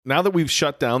Now that we've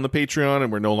shut down the Patreon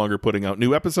and we're no longer putting out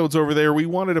new episodes over there, we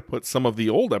wanted to put some of the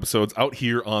old episodes out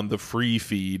here on the free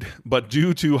feed. But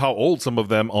due to how old some of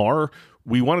them are,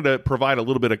 we wanted to provide a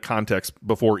little bit of context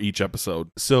before each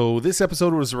episode. So this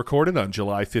episode was recorded on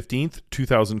July 15th,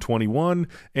 2021,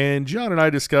 and John and I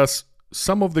discuss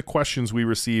some of the questions we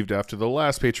received after the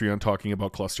last Patreon talking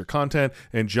about cluster content,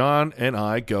 and John and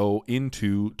I go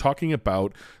into talking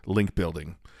about link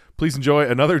building. Please enjoy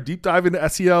another deep dive into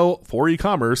SEO for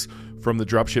e-commerce from the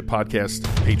Dropship Podcast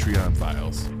Patreon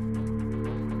files.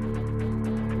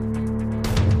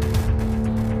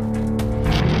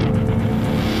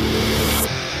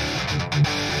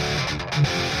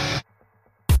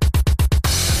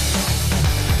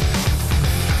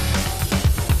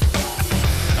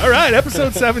 All right,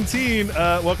 episode 17.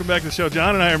 Welcome back to the show.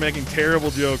 John and I are making terrible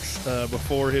jokes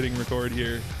before hitting record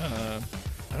here.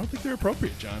 I don't think they're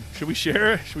appropriate, John. Should we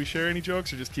share any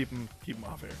jokes or just keep them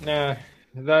off air?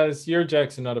 Nah, your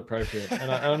jokes are not appropriate.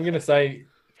 And I'm going to say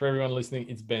for everyone listening,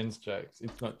 it's Ben's jokes.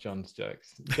 It's not John's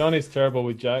jokes. John is terrible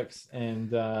with jokes,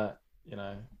 and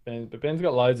Ben's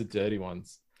got loads of dirty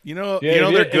ones. They're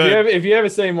good. If you ever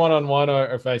see him one-on-one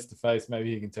or face-to-face,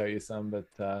 maybe he can tell you some,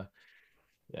 but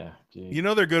yeah. Geez.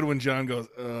 They're good when John goes,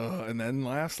 and then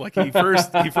laughs. Like he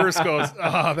first goes,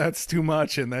 that's too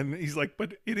much. And then he's like,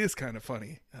 but it is kind of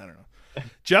funny. I don't know.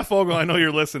 Jeff Vogel, I know you're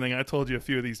listening. I told you a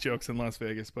few of these jokes in Las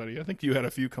Vegas, buddy. I think you had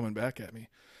a few coming back at me.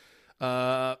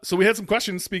 So we had some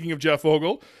questions, speaking of Jeff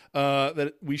Vogel,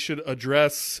 that we should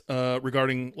address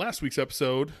regarding last week's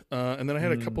episode. And then I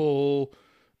had a couple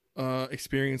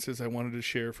experiences I wanted to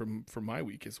share from my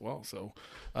week as well. So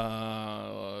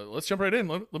let's jump right in.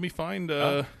 Let me find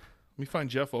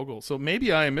Jeff Vogel. So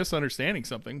maybe I am misunderstanding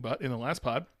something, but in the last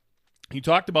pod, you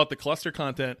talked about the cluster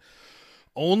content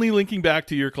only linking back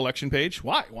to your collection page.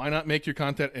 Why? Why not make your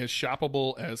content as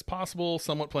shoppable as possible?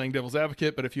 Somewhat playing devil's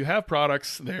advocate, but if you have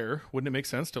products there, wouldn't it make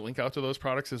sense to link out to those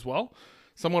products as well?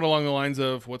 Somewhat along the lines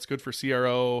of what's good for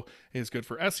CRO is good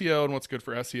for SEO, and what's good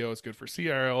for SEO is good for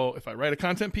CRO. If I write a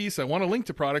content piece, I want to link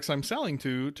to products I'm selling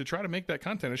to try to make that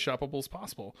content as shoppable as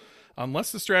possible.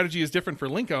 Unless the strategy is different for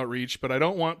link outreach, but I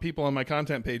don't want people on my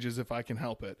content pages if I can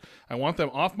help it. I want them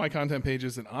off my content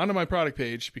pages and onto my product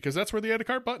page because that's where the add to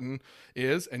cart button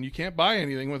is, and you can't buy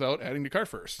anything without adding to cart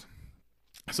first.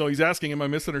 So he's asking, am I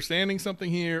misunderstanding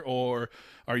something here, or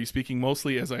are you speaking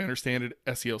mostly, as I understand it,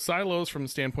 SEO silos from the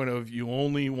standpoint of you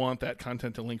only want that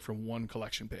content to link from one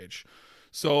collection page?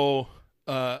 So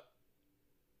I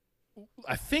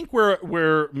think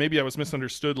where maybe I was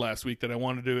misunderstood last week that I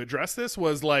wanted to address this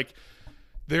was like,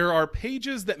 there are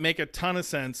pages that make a ton of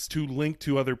sense to link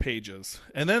to other pages.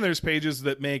 And then there's pages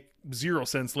that make zero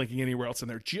sense linking anywhere else, and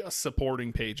they're just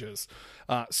supporting pages.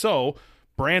 So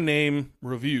brand name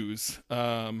reviews.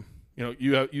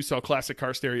 You sell classic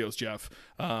car stereos, Jeff.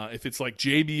 If it's like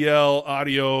JBL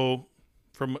audio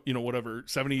from, whatever,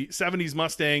 70s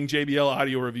Mustang JBL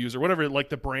audio reviews or whatever, like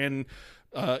the brand,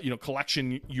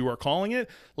 collection you are calling it,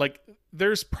 like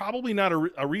there's probably not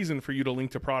a reason for you to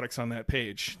link to products on that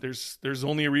page. There's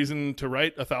only a reason to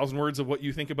write 1,000 words of what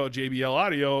you think about JBL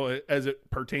audio as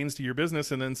it pertains to your business,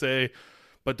 and then say,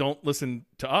 but don't listen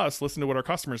to us, listen to what our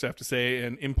customers have to say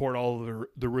and import all of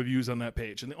the reviews on that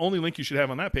page. And the only link you should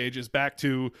have on that page is back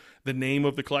to the name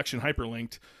of the collection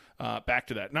hyperlinked back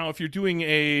to that. Now, if you're doing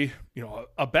a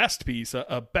best piece,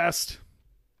 a best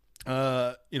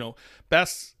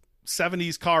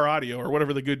 70s car audio or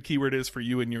whatever the good keyword is for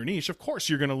you in your niche, of course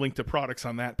you're going to link to products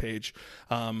on that page.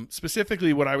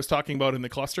 Specifically, what I was talking about in the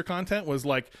cluster content was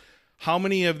like, how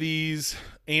many of these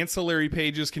ancillary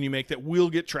pages can you make that will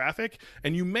get traffic?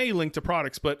 And you may link to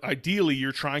products, but ideally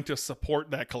you're trying to support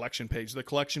that collection page. The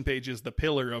collection page is the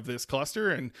pillar of this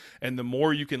cluster, and the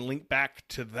more you can link back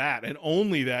to that, and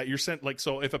only that, you're sent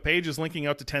so if a page is linking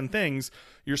out to 10 things,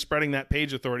 you're spreading that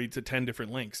page authority to 10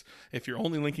 different links. If you're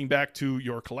only linking back to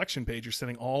your collection page, you're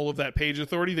sending all of that page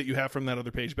authority that you have from that other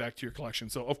page back to your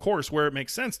collection. So of course, where it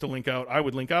makes sense to link out, I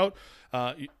would link out.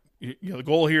 The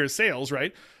goal here is sales,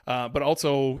 right? But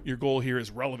also your goal here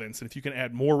is relevance. And if you can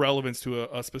add more relevance to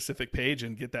a specific page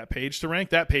and get that page to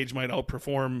rank, that page might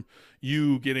outperform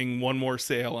you getting one more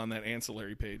sale on that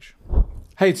ancillary page.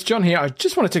 Hey, it's John here. I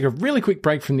just want to take a really quick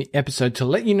break from the episode to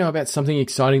let you know about something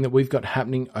exciting that we've got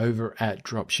happening over at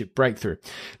Dropship Breakthrough.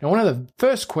 Now, one of the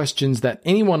first questions that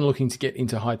anyone looking to get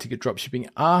into high-ticket dropshipping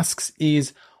asks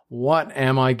is, what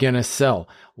am I going to sell?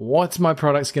 What's my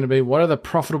products going to be? What are the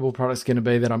profitable products going to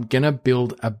be that I'm going to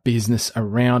build a business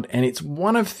around? And it's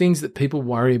one of the things that people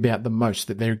worry about the most,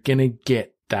 that they're going to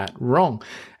get that wrong.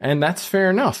 And that's fair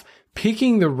enough.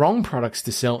 Picking the wrong products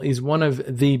to sell is one of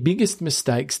the biggest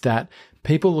mistakes that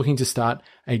people looking to start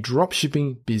a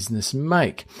dropshipping business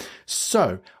make.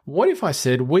 So what if I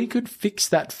said we could fix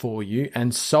that for you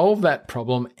and solve that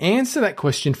problem, answer that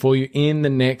question for you in the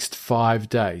next 5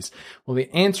 days? Well,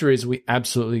 the answer is we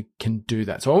absolutely can do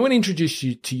that. So I want to introduce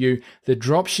you to the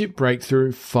Dropship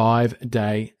Breakthrough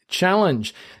 5-day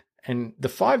challenge. And the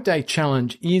 5-day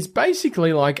challenge is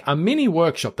basically like a mini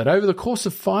workshop that over the course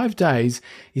of 5 days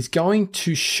is going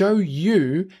to show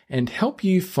you and help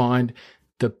you find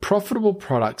the profitable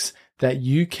products that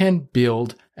you can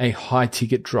build a high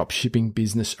ticket drop shipping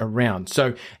business around.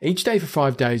 So each day for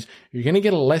 5 days, you're going to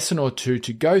get a lesson or two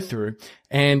to go through,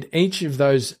 and each of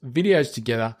those videos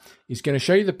together is going to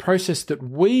show you the process that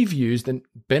we've used and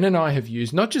Ben and I have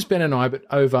used, not just Ben and I, but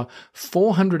over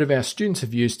 400 of our students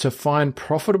have used to find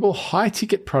profitable high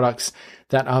ticket products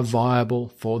that are viable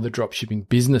for the drop shipping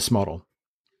business model.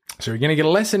 So you're going to get a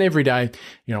lesson every day.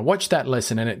 You're going to watch that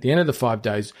lesson, and at the end of the 5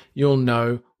 days, you'll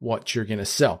know what you're going to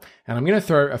sell. And I'm going to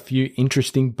throw a few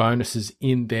interesting bonuses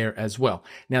in there as well.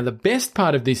 Now, the best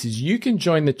part of this is you can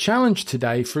join the challenge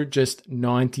today for just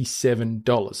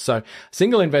 $97. So a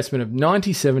single investment of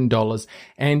 $97,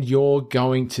 and you're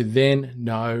going to then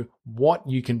know what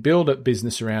you can build a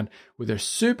business around with a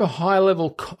super high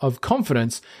level of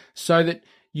confidence, so that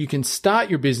you can start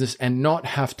your business and not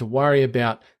have to worry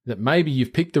about that maybe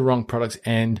you've picked the wrong products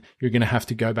and you're going to have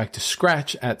to go back to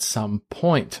scratch at some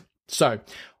point. So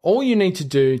all you need to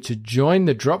do to join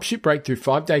the Dropship Breakthrough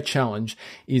 5-day challenge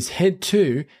is head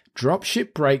to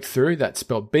Dropship Breakthrough, that's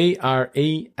spelled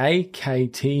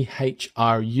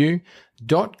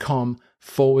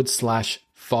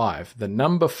BREAKTHRU.com/5, the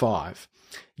number 5.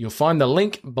 You'll find the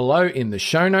link below in the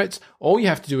show notes. All you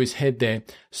have to do is head there,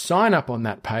 sign up on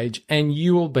that page, and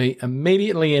you will be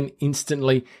immediately and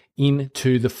instantly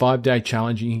into the 5-day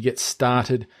challenge. You can get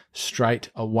started straight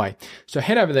away. So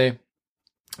head over there,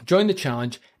 join the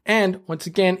challenge, and once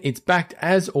again, it's backed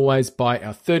as always by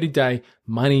our 30-day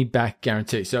money back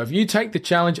guarantee. So if you take the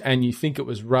challenge and you think it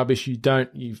was rubbish, you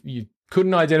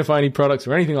couldn't identify any products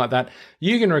or anything like that,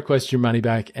 you can request your money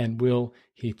back and we'll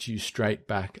hit you straight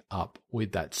back up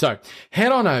with that. So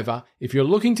head on over. If you're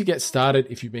looking to get started,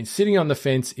 if you've been sitting on the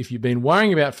fence, if you've been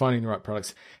worrying about finding the right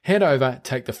products, head over,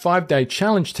 take the 5-day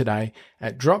challenge today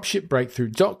at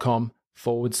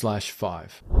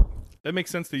dropshipbreakthrough.com/5. That makes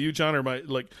sense to you, John, or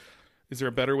is there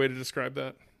a better way to describe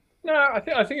that? No, I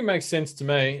think it makes sense to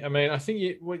me. I mean, I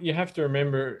think what you have to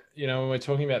remember, when we're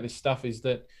talking about this stuff, is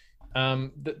that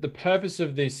the purpose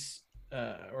of this,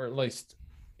 or at least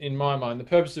in my mind, the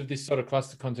purpose of this sort of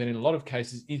cluster content in a lot of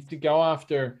cases is to go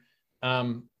after,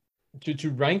 to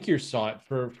rank your site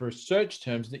for search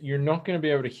terms that you're not going to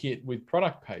be able to hit with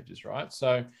product pages, right?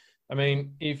 So, I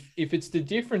mean, if it's the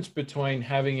difference between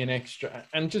having an extra,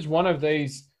 and just one of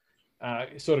these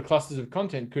sort of clusters of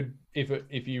content could,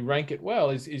 if you rank it well,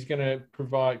 is going to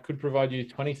provide you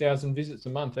 20,000 visits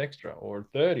a month extra, or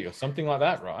 30, or something like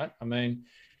that, right? I mean,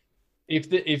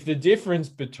 if the difference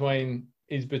between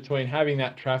having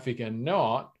that traffic and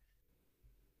not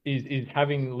is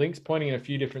having links pointing in a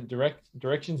few different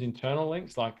directions, internal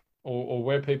links, or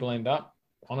where people end up,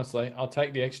 honestly, I'll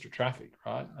take the extra traffic,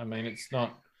 right? I mean, it's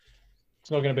not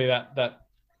going to be that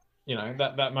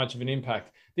much of an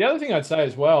impact. The other thing I'd say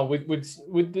as well, with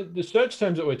the search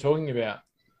terms that we're talking about,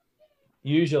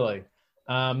 usually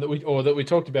that we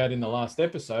talked about in the last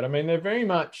episode, I mean, they're very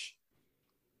much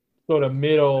sort of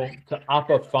middle to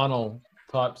upper funnel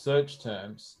type search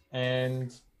terms,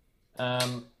 and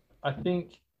I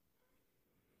think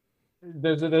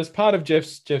there's part of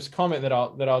Jeff's comment that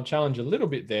I'll challenge a little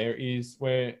bit. There is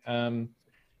where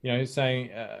he's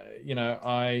saying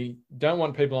I don't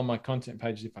want people on my content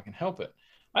pages if I can help it.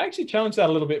 I actually challenge that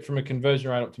a little bit from a conversion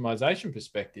rate optimization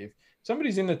perspective. If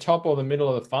somebody's in the top or the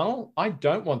middle of the funnel, I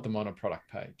don't want them on a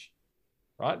product page,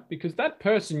 right? Because that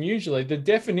person, usually the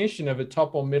definition of a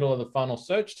top or middle of the funnel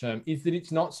search term is that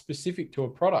it's not specific to a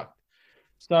product.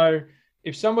 So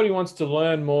if somebody wants to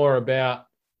learn more about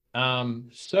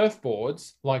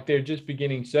surfboards, like they're just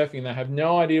beginning surfing, they have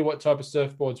no idea what type of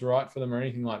surfboard's right for them or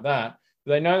anything like that,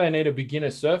 but they know they need a beginner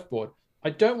surfboard, I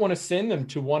don't want to send them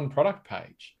to one product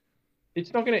page.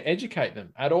 It's not going to educate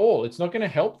them at all. It's not going to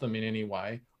help them in any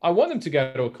way. I want them to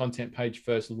go to a content page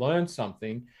first, learn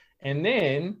something, and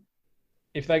then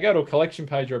if they go to a collection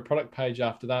page or a product page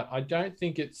after that, I don't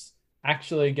think it's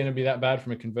actually going to be that bad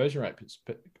from a conversion rate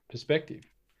perspective.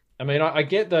 I mean, I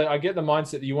get the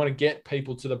mindset that you want to get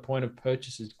people to the point of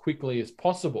purchase as quickly as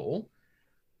possible,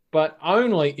 but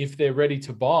only if they're ready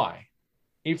to buy.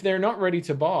 If they're not ready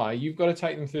to buy, you've got to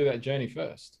take them through that journey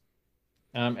first.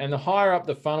 And the higher up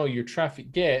the funnel your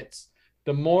traffic gets,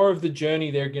 the more of the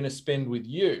journey they're going to spend with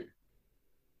you.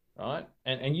 right?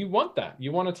 And you want that.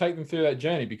 You want to take them through that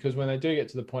journey, because when they do get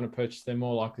to the point of purchase, they're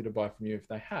more likely to buy from you if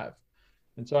they have.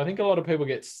 And so I think a lot of people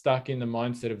get stuck in the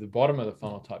mindset of the bottom of the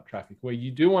funnel type traffic, where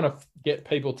you do want to get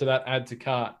people to that add to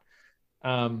cart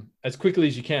as quickly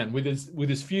as you can, with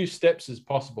as few steps as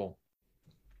possible.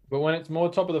 But when it's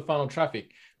more top of the funnel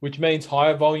traffic, which means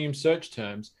higher volume search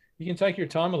terms, you can take your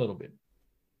time a little bit,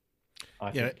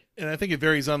 I think. And I think it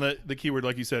varies on the keyword.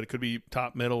 Like you said, it could be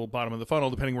top, middle, bottom of the funnel,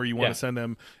 depending where you want to send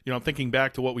them. You know, I'm thinking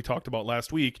back to what we talked about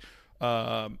last week.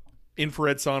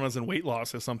 Infrared saunas and weight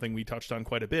loss is something we touched on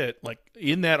quite a bit. Like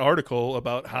in that article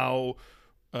about how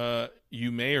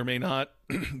you may or may not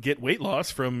get weight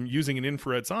loss from using an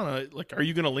infrared sauna. Like, are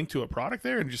you going to link to a product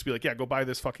there and just be like, yeah, go buy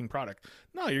this fucking product?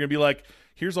 No, you're going to be like,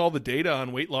 here's all the data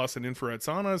on weight loss and infrared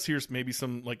saunas. Here's maybe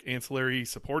some like ancillary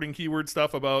supporting keyword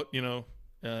stuff about, you know,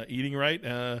 eating right,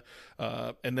 and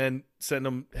then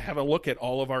have a look at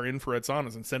all of our infrared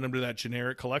saunas and send them to that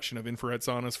generic collection of infrared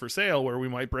saunas for sale, where we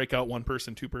might break out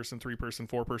 1-person, 2-person, 3-person,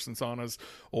 4-person saunas,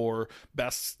 or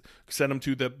send them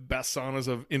to the best saunas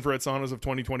of infrared saunas of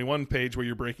 2021 page, where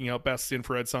you're breaking out best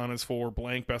infrared saunas for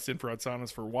blank, best infrared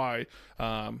saunas for Y.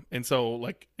 And so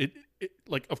like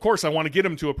like, of course I want to get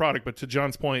them to a product, but to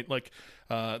John's point, like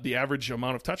the average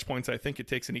amount of touch points I think it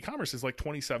takes in e-commerce is like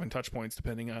 27 touch points,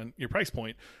 depending on your price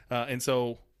point. And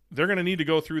so they're going to need to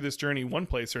go through this journey one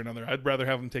place or another. I'd rather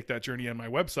have them take that journey on my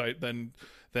website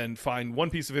than find one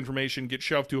piece of information, get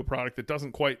shoved to a product that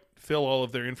doesn't quite fill all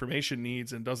of their information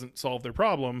needs and doesn't solve their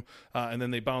problem, and then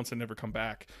they bounce and never come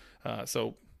back.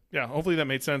 So yeah, hopefully that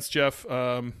made sense, Jeff.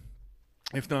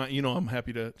 If not, you know, I'm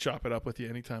happy to chop it up with you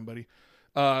anytime, buddy.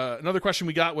 Another question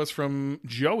we got was from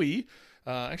Joey.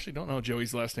 I actually don't know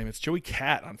Joey's last name. It's Joey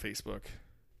Cat on Facebook.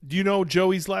 Do you know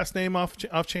Joey's last name off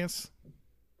chance?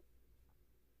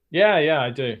 Yeah,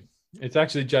 I do. It's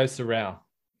actually Joe Sorrell.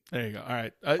 There you go. All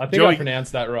right. I think Joey, I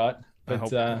pronounced that right.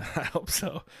 But I hope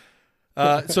so.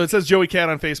 So it says Joey Cat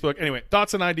on Facebook. Anyway,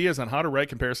 thoughts and ideas on how to write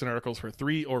comparison articles for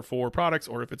 3 or 4 products,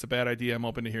 or if it's a bad idea, I'm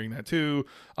open to hearing that too.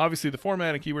 Obviously, the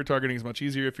format and keyword targeting is much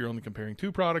easier if you're only comparing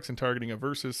 2 products and targeting a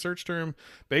versus search term.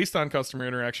 Based on customer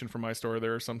interaction from my store,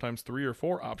 there are sometimes 3 or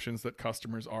 4 options that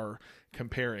customers are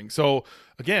comparing. So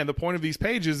again, the point of these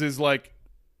pages is like,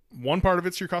 one part of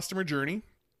it's your customer journey,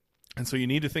 and so you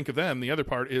need to think of them. The other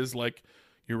part is like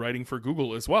you're writing for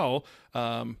Google as well.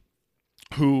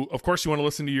 Who, of course, you want to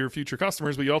listen to your future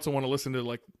customers, but you also want to listen to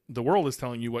like the world is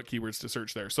telling you what keywords to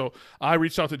search there. So I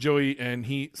reached out to Joey and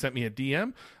he sent me a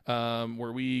DM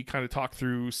where we kind of talked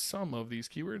through some of these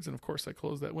keywords. And of course, I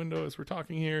closed that window as we're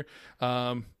talking here.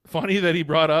 Funny that he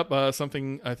brought up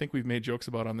something I think we've made jokes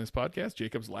about on this podcast,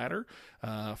 Jacob's Ladder,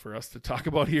 for us to talk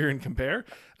about here and compare.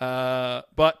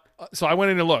 But so I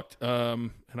went in and looked,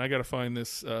 and I got to find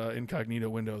this incognito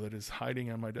window that is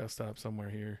hiding on my desktop somewhere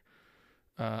here.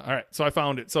 All right, so I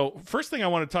found it. So first thing I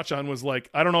want to touch on was like,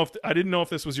 I didn't know if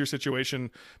this was your situation,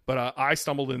 but I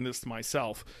stumbled in this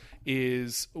myself.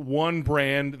 Is one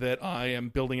brand that I am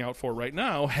building out for right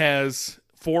now has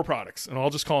 4 products, and I'll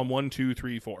just call them 1, 2,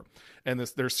 3, 4. And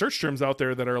there's search terms out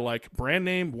there that are like brand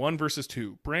name 1 versus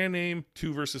 2, brand name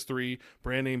 2 versus 3,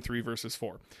 brand name 3 versus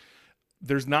 4.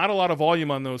 There's not a lot of volume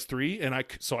on those 3, and I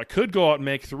could go out and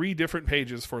make 3 different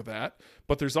pages for that.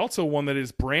 But there's also one that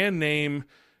is brand name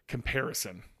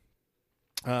comparison,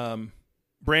 brand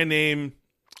name,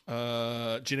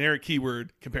 generic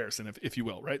keyword comparison, if you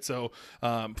will, right? So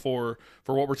for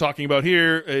what we're talking about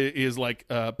here is like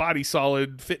body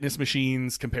solid fitness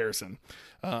machines comparison.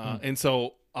 And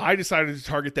so I decided to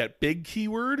target that big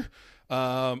keyword,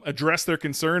 address their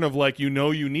concern of like, you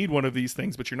need one of these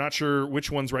things, but you're not sure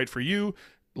which one's right for you.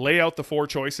 Lay out the 4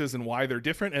 choices and why they're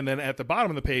different, and then at the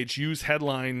bottom of the page, use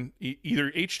headline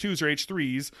either H2s or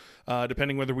H3s,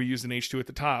 depending whether we use an H2 at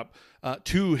the top,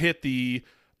 to hit the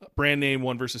brand name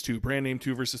 1 versus 2, brand name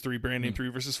 2 versus 3, brand name 3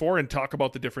 versus 4, and talk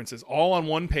about the differences all on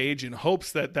one page in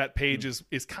hopes that page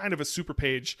is kind of a super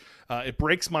page. It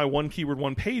breaks my 1 keyword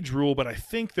 1 page rule, but I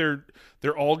think they're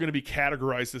all going to be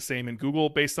categorized the same in Google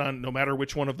based on no matter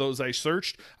which one of those I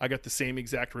searched, I got the same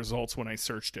exact results when I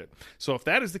searched it. So if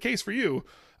that is the case for you,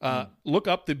 look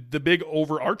up the big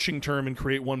overarching term and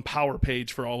create one power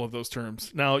page for all of those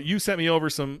terms. Now, you sent me over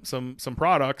some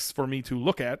products for me to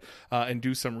look at and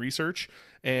do some research.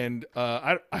 And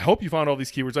I hope you found all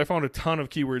these keywords. I found a ton of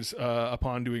keywords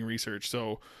upon doing research.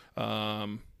 So do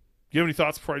you have any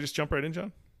thoughts before I just jump right in,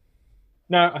 John?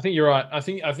 No, I think you're right. I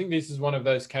think this is one of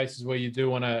those cases where you do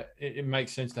want to, it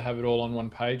makes sense to have it all on one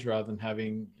page rather than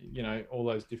having, all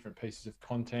those different pieces of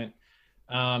content.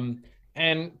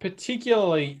 And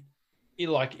particularly,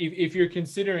 like if you're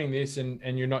considering this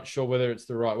and you're not sure whether it's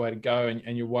the right way to go,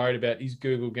 and you're worried about, is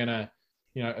Google going to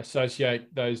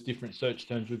associate those different search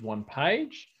terms with one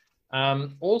page.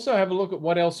 Also have a look at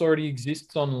what else already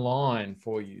exists online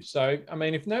for you. So, I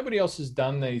mean, if nobody else has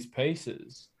done these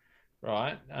pieces,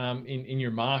 right, in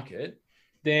your market,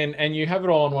 then, and you have it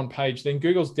all on one page, then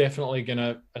Google's definitely going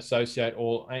to associate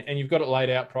all, and you've got it laid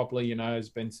out properly, as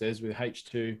Ben says, with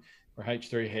H2 or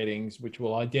H3 headings, which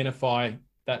will identify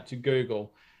that to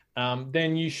Google.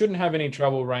 Then you shouldn't have any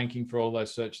trouble ranking for all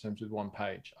those search terms with one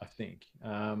page, I think.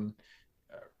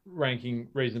 Ranking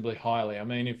reasonably highly. I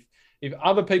mean, if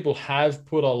other people have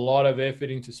put a lot of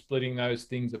effort into splitting those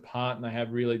things apart and they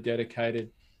have really dedicated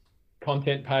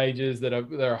content pages that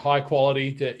are high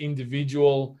quality to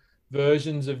individual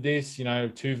versions of this,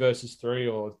 2 versus 3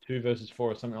 or 2 versus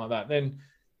 4 or something like that, then,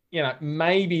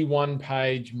 maybe one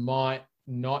page might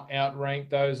not outrank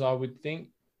those, I would think.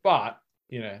 But,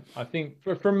 I think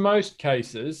for most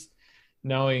cases,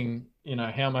 knowing,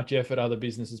 how much effort other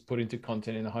businesses put into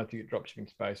content in the high ticket dropshipping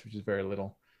space, which is very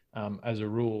little, as a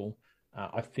rule,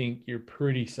 I think you're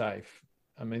pretty safe.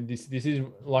 I mean, this is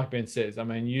like Ben says. I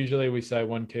mean, usually we say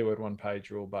one keyword, one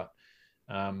page rule, but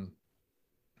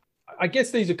I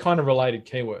guess these are kind of related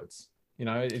keywords.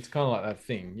 It's kind of like that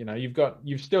thing.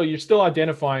 You're still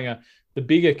identifying the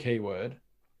bigger keyword,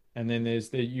 and then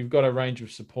you've got a range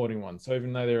of supporting ones. So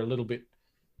even though they're a little bit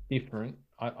different,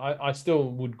 I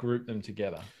still would group them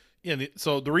together. Yeah,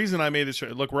 so the reason I made this,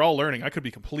 look, we're all learning. I could be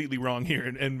completely wrong here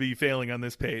and be failing on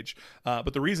this page,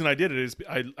 but the reason I did it is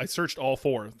I searched all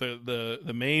four,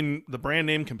 the brand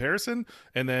name comparison,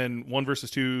 and then 1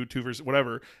 versus 2, 2 versus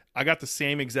whatever. I got the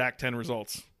same exact 10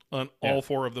 results on all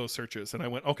four of those searches, and I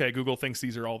went, okay, Google thinks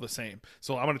these are all the same,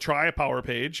 so I'm going to try a power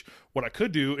page. What I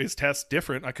could do is test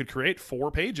different. I could create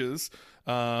 4 pages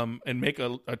and make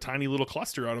a tiny little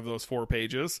cluster out of those 4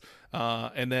 pages,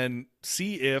 and then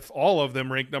see if all of them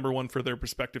rank number 1 for their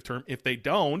respective term. If they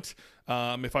don't,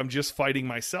 if I'm just fighting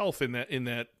myself in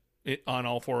that on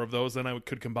all 4 of those, then I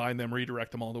could combine them,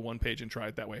 redirect them all to one page, and try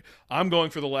it that way. I'm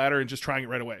going for the latter and just trying it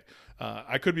right away.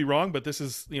 I could be wrong, but this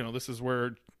is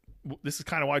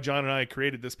kind of why John and I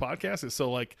created this podcast, is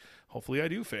so, like, hopefully I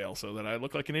do fail so that I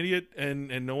look like an idiot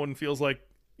and no one feels like,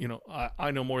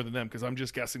 I know more than them, because I'm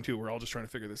just guessing too. We're all just trying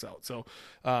to figure this out. So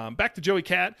back to Joey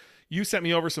Cat. You sent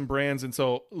me over some brands. And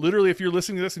so literally, if you're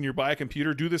listening to this and you're by a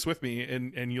computer, do this with me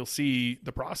and you'll see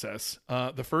the process.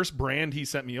 The first brand he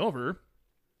sent me over,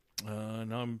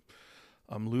 now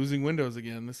I'm losing Windows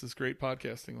again. This is great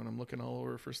podcasting when I'm looking all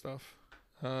over for stuff.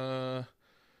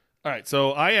 All right,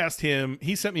 so I asked him,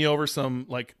 he sent me over some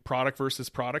like product versus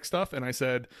product stuff, and I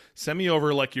said, send me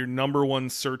over like your number 1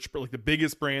 search, like the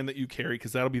biggest brand that you carry,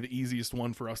 because that'll be the easiest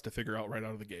one for us to figure out right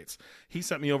out of the gates. He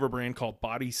sent me over a brand called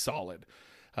Body Solid,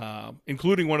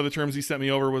 including one of the terms he sent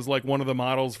me over was like one of the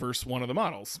models versus one of the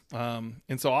models.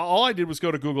 And so all I did was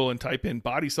go to Google and type in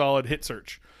Body Solid, hit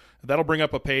search. That'll bring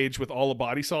up a page with all the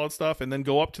Body Solid stuff, and then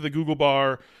go up to the Google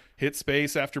bar, hit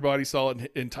space after Body Solid,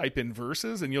 and type in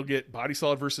versus, and you'll get Body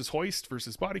Solid versus Hoist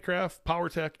versus Bodycraft,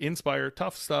 PowerTech, Inspire,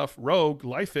 Tough Stuff, Rogue,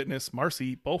 Life Fitness,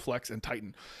 Marcy, Bowflex, and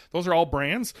Titan. Those are all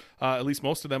brands. At least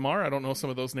most of them are. I don't know some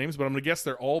of those names, but I'm going to guess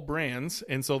they're all brands.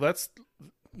 And so that's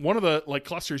one of the like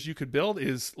clusters you could build,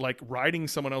 is like riding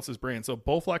someone else's brand. So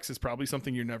Bowflex is probably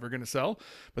something you're never going to sell,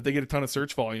 but they get a ton of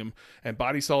search volume. And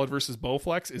Body Solid versus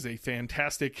Bowflex is a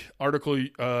fantastic article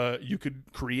you could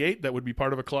create that would be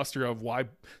part of a cluster of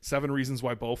 7 reasons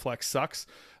why Bowflex sucks.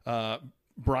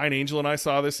 Brian Angel and I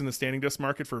saw this in the standing desk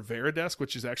market for Veridesk,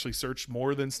 which is actually searched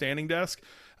more than standing desk.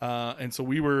 And so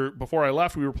before I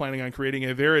left, we were planning on creating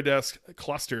a Veridesk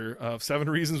cluster of 7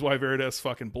 reasons why Veridesk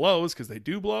fucking blows, because they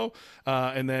do blow.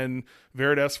 And then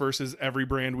Veridesk versus every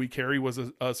brand we carry was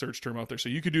a search term out there. So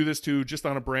you could do this too, just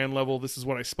on a brand level. This is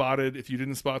what I spotted. If you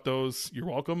didn't spot those, you're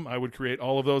welcome. I would create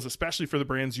all of those, especially for the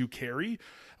brands you carry.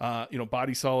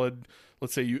 Body Solid,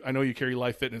 let's say I know you carry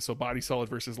Life Fitness, so Body Solid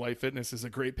versus Life Fitness is a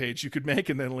great page you could make,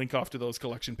 and then link off to those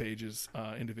collection pages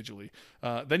individually.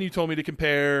 Then you told me to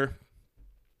compare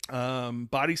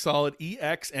Body Solid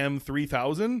EXM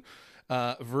 3000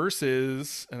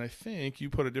 versus, and I think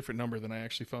you put a different number than I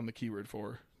actually found the keyword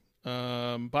for.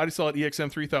 Body Solid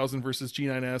EXM 3000 versus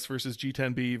G9S versus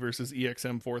G10B versus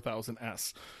EXM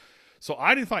 4000S. So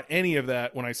I didn't find any of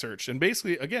that when I searched. And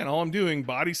basically, again, all I'm doing,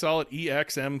 Body Solid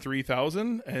EXM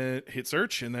 3000, and hit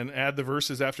search, and then add the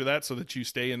verses after that so that you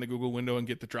stay in the Google window and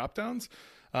get the drop downs.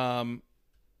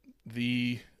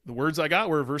 The words I got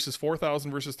were versus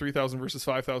 4,000 versus 3,000 versus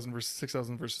 5,000 versus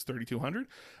 6,000 versus 3,200.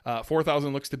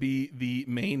 4,000 looks to be the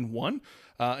main one.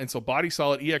 And so Body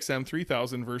Solid EXM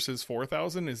 3,000 versus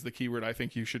 4,000 is the keyword I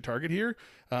think you should target here.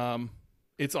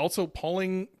 It's also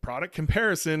pulling product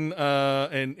comparison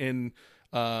and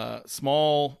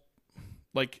small,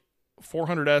 like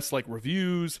 400s like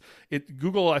reviews.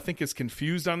 Google, I think, is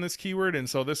confused on this keyword, and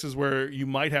so this is where you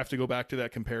might have to go back to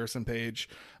that comparison page.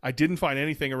 I didn't find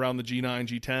anything around the G9,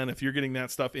 G10. If you're getting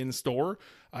that stuff in store,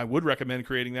 I would recommend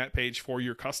creating that page for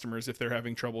your customers if they're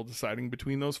having trouble deciding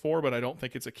between those four, but I don't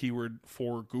think it's a keyword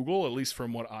for Google, at least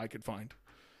from what I could find.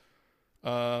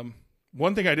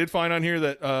 One thing I did find on here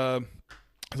that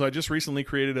so I just recently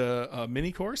created a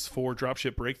mini course for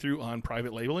Dropship Breakthrough on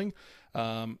private labeling.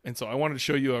 And so I wanted to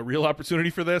show you a real opportunity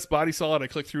for this. Body Solid, I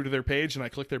clicked through to their page and I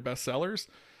clicked their best sellers.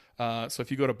 So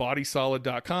if you go to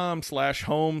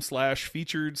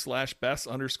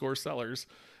bodysolid.com/home/featured/best_sellers,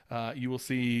 you will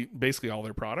see basically all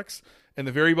their products. And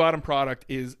the very bottom product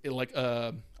is like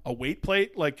a weight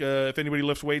plate. Like if anybody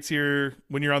lifts weights here,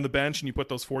 when you're on the bench and you put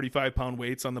those 45-pound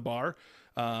weights on the bar,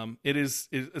 it is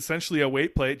essentially a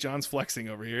weight plate. John's flexing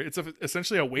over here. It's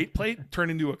essentially a weight plate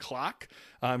turned into a clock.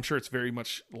 I'm sure it's very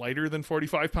much lighter than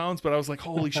 45 pounds, but I was like,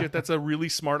 holy shit, that's a really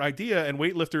smart idea. And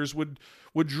weightlifters would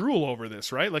drool over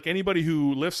this, right? Like anybody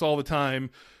who lifts all the time,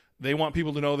 they want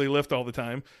people to know they lift all the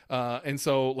time. And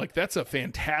so like, that's a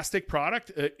fantastic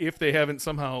product. If they haven't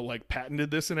somehow like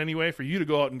patented this in any way, for you to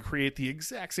go out and create the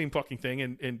exact same fucking thing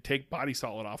and take Body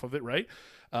Solid off of it, right?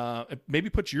 Maybe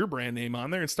put your brand name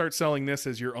on there and start selling this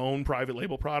as your own private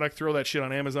label product. Throw that shit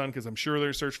on Amazon, because I'm sure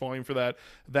there's search volume for that.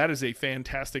 That is a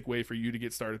fantastic way for you to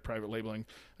get started private labeling.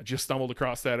 I just stumbled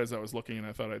across that as I was looking, and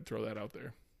I thought I'd throw that out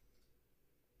there.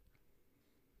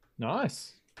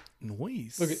 Nice.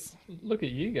 Look at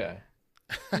you go.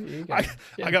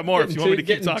 I got more if you want me to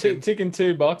keep talking. Ticking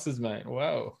 2 boxes, mate.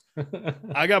 Wow.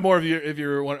 I got more if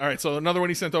you're one. All right. So another one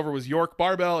he sent over was York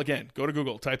Barbell. Again, go to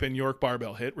Google, type in York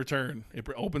Barbell, hit return. It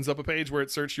opens up a page where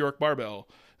it searched York Barbell,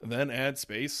 and then add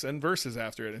space and versus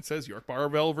after it. It says York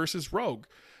Barbell versus Rogue.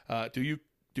 Do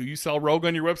you sell Rogue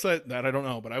on your website? That I don't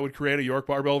know, but I would create a York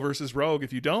Barbell versus Rogue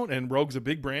if you don't. And Rogue's a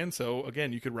big brand, so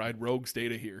again, you could ride Rogue's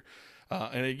data here.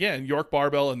 And again, York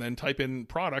Barbell, and then type in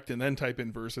product, and then type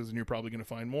in versus, and you're probably going to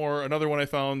find more. Another one I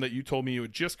found that you told me you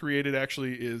had just created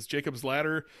actually is Jacob's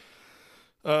Ladder.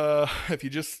 If you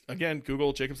just, again,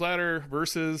 Google Jacob's Ladder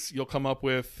versus, you'll come up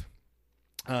with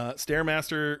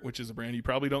Stairmaster, which is a brand you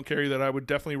probably don't carry that I would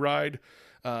definitely ride.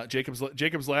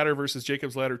 Jacob's Ladder versus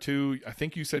Jacob's Ladder 2. I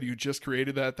think you said you just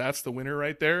created that. That's the winner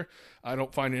right there. I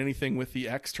don't find anything with the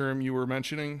X term you were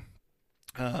mentioning.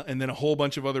 And then a whole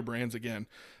bunch of other brands again.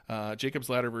 Jacob's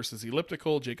Ladder versus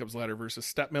Elliptical, Jacob's Ladder versus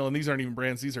Step Mill. And these aren't even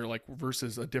brands. These are like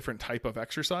versus a different type of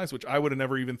exercise, which I would have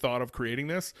never even thought of creating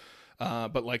this.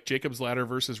 But like Jacob's Ladder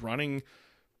versus running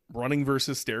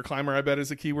versus stair climber, I bet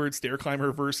is a keyword. Stair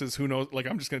climber versus who knows. Like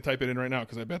I'm just going to type it in right now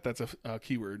because I bet that's a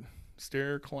keyword.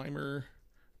 Stair climber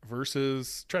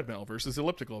versus treadmill versus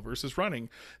elliptical versus running.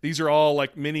 These are all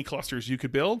like mini clusters you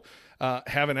could build.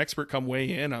 Have an expert come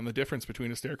weigh in on the difference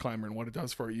between a stair climber and what it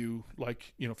does for you,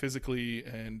 like, you know, physically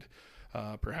and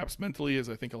perhaps mentally, as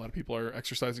I think a lot of people are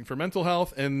exercising for mental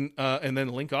health, and then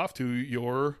link off to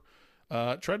your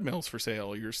treadmills for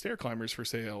sale, your stair climbers for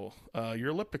sale,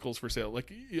 your ellipticals for sale.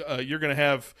 Like you're going to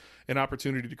have an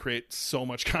opportunity to create so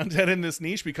much content in this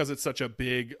niche because it's such a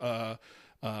big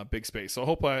space. So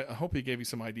I hope he gave you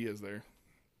some ideas there.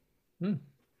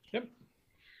 Yep.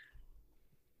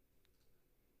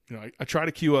 You know, I try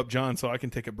to cue up John so I can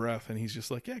take a breath, and he's just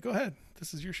like, "Yeah, go ahead.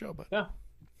 This is your show." But yeah,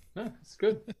 it's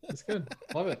good. It's good.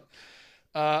 Love it.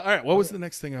 All right. What was the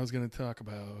next thing I was going to talk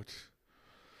about?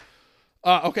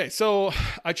 Okay, so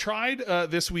I tried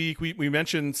this week. We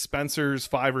mentioned Spencer's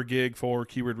Fiverr gig for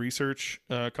keyword research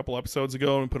a couple episodes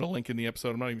ago, and put a link in the episode.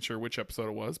 I'm not even sure which episode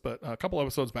it was, but a couple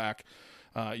episodes back.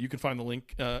 You can find the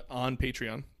link on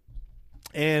Patreon.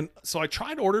 And so I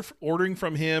tried ordering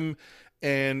from him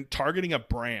and targeting a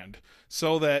brand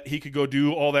so that he could go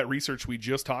do all that research we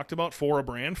just talked about for a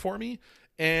brand for me.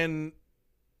 And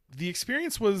the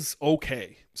experience was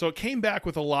okay. So it came back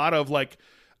with a lot of like,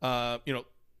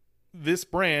 this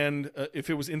brand, if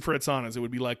it was infrared saunas, it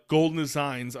would be like Golden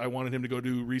Designs. I wanted him to go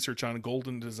do research on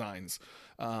Golden Designs.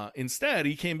 Instead,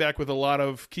 he came back with a lot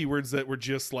of keywords that were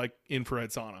just like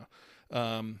infrared sauna.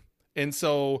 And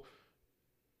so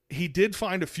he did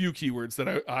find a few keywords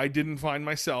that I didn't find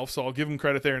myself, so I'll give him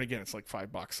credit there. And again, it's like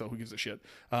 $5, so who gives a shit?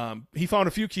 He found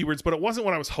a few keywords, but it wasn't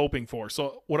what I was hoping for.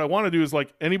 So what I want to do is,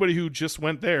 like, anybody who just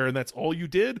went there and that's all you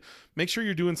did, make sure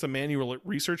you're doing some manual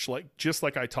research, just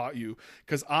like I taught you,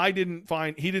 because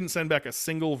he didn't send back a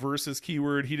single versus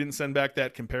keyword. He didn't send back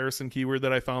that comparison keyword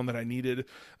that I found that I needed.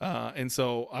 And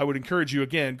so I would encourage you,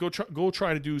 again, go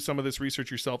try to do some of this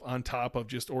research yourself on top of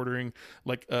just ordering.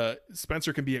 Like,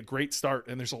 Spencer can be a great start,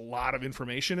 and there's a lot of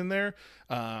information in there.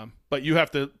 But you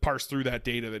have to parse through that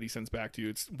data that he sends back to you.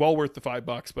 It's well worth the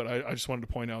 $5, but I just wanted to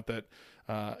point out that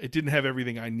it didn't have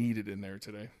everything I needed in there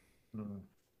today.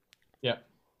 Yeah.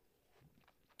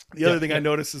 The other thing I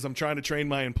noticed is I'm trying to train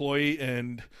my employee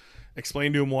and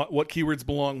explain to him what keywords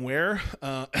belong where.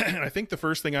 And I think the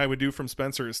first thing I would do from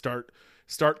Spencer is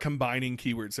start combining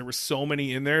keywords. There were so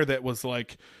many in there that was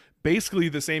like basically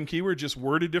the same keyword, just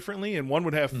worded differently. And one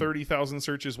would have 30,000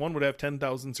 searches, one would have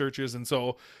 10,000 searches. And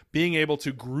so being able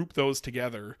to group those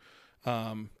together,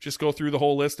 just go through the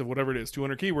whole list of whatever it is,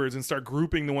 200 keywords, and start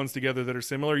grouping the ones together that are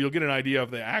similar. You'll get an idea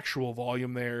of the actual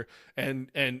volume there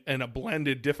and a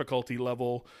blended difficulty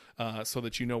level, so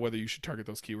that you know whether you should target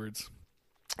those keywords.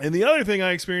 And the other thing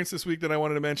I experienced this week that I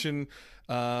wanted to mention,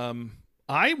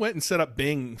 I went and set up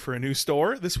Bing for a new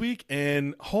store this week,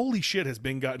 and holy shit, has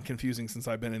Bing gotten confusing since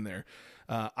I've been in there.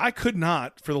 I could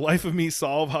not, for the life of me,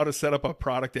 solve how to set up a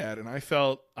product ad, and I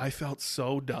felt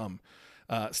so dumb,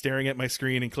 staring at my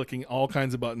screen and clicking all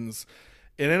kinds of buttons.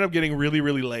 It ended up getting really,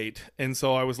 really late, and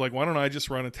so I was like, why don't I just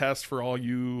run a test for all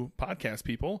you podcast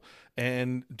people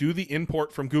and do the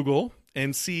import from Google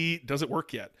and see, does it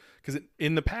work yet? Because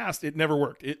in the past, it never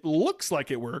worked. It looks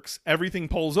like it works. Everything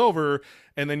pulls over,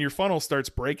 and then your funnel starts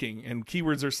breaking, and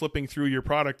keywords are slipping through your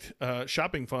product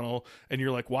shopping funnel, and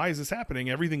you're like, why is this happening?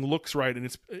 Everything looks right,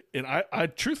 and I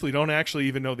truthfully don't actually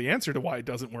even know the answer to why it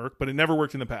doesn't work, but it never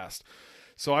worked in the past.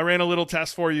 So I ran a little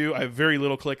test for you. I have very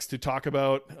little clicks to talk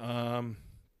about.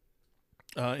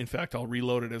 In fact, I'll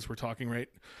reload it as we're talking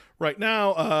right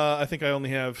now. I think I only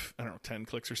have, 10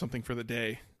 clicks or something for the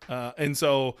day. And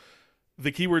so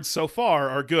the keywords so far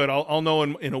are good. I'll know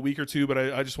in a week or two, but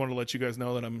I just want to let you guys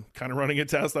know that I'm kind of running a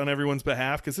test on everyone's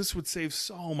behalf, because this would save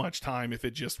so much time if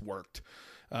it just worked.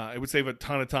 It would save a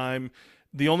ton of time.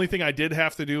 The only thing I did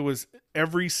have to do was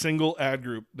every single ad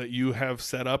group that you have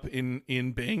set up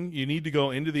in Bing, you need to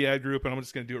go into the ad group, and I'm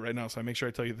just going to do it right now, so I make sure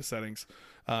I tell you the settings.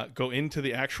 Go into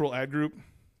the actual ad group,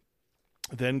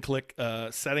 then click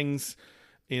settings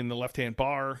in the left-hand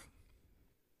bar,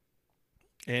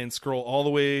 and scroll all the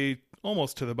way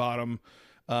almost to the bottom.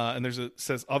 And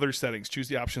says other settings. Choose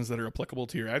the options that are applicable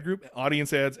to your ad group: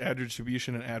 audience ads, ad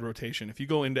distribution, and ad rotation. If you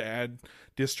go into ad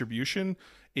distribution,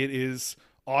 it is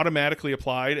automatically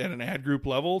applied at an ad group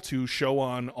level to show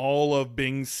on all of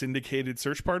Bing's syndicated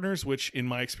search partners, which in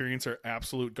my experience are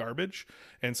absolute garbage.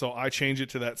 And so I change it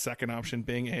to that second option: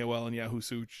 Bing, AOL, and Yahoo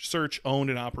search, owned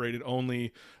and operated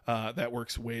only. That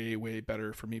works way, way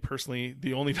better for me personally.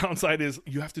 The only downside is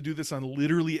you have to do this on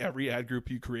literally every ad group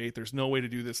you create. There's no way to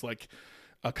do this like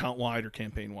account wide or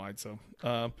campaign wide. So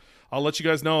I'll let you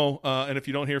guys know. And if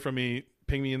you don't hear from me,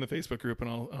 ping me in the Facebook group, and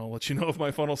I'll let you know if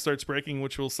my funnel starts breaking,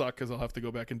 which will suck because I'll have to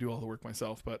go back and do all the work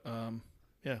myself. But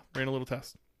yeah, ran a little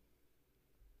test.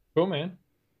 Cool, man.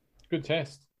 Good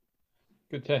test.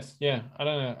 Yeah, I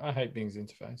don't know. I hate Bing's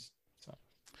interface. So.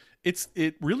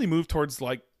 It really moved towards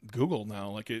like Google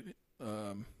now. Like it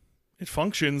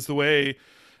functions the way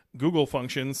Google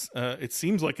functions. It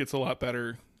seems like it's a lot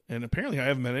better. And apparently I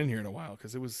haven't been in here in a while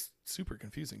because it was super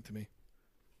confusing to me.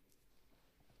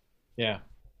 Yeah.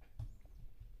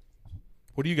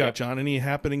 What do you got, John? Any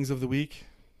happenings of the week?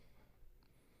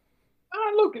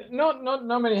 Look, not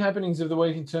many happenings of the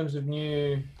week in terms of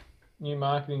new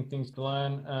marketing things to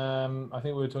learn. I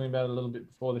think we were talking about it a little bit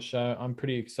before the show. I'm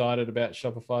pretty excited about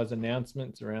Shopify's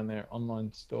announcements around their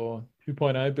online store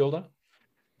 2.0 builder.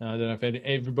 I don't know if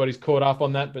everybody's caught up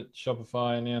on that, but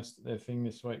Shopify announced their thing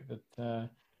this week that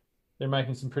they're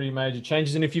making some pretty major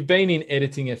changes. And if you've been in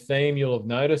editing a theme, you'll have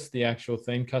noticed the actual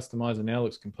theme customizer now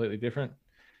looks completely different.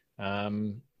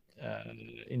 In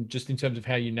terms of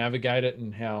how you navigate it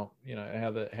and how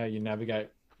you navigate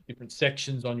different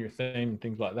sections on your theme and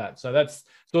things like that. So that's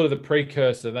sort of the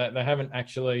precursor. That they haven't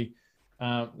actually,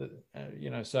 so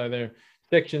there are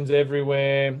sections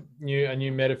everywhere, a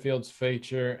new meta fields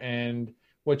feature, and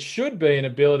what should be an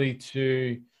ability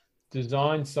to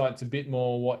design sites a bit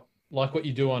more like what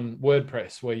you do on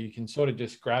WordPress, where you can sort of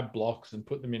just grab blocks and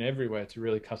put them in everywhere to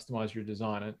really customize your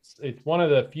design. It's one of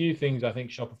the few things I think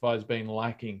Shopify has been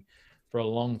lacking for a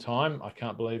long time. I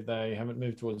can't believe they haven't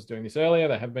moved towards doing this earlier.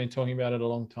 They have been talking about it a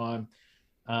long time.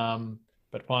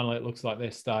 But finally, it looks like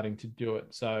they're starting to do it.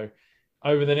 So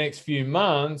over the next few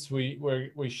months, we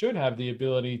should have the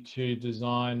ability to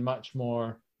design much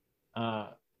more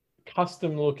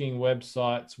custom looking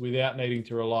websites without needing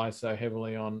to rely so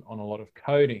heavily on a lot of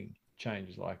coding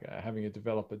changes, like having a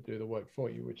developer do the work for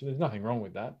you, which there's nothing wrong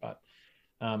with that. But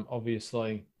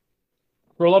obviously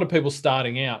for a lot of people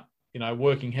starting out,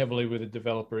 working heavily with a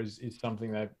developer is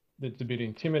something that's a bit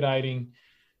intimidating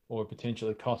or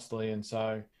potentially costly. And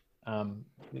so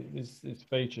this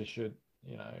feature should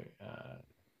give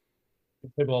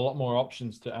people a lot more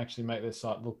options to actually make their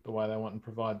site look the way they want and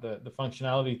provide the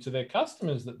functionality to their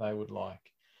customers that they would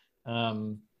like.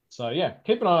 So yeah,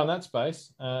 keep an eye on that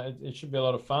space. It should be a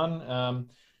lot of fun.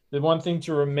 The one thing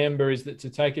to remember is that to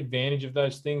take advantage of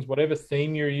those things, whatever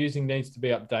theme you're using needs to be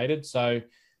updated. So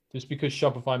just because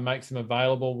Shopify makes them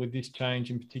available with this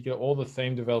change in particular, all the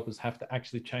theme developers have to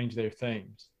actually change their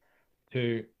themes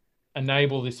to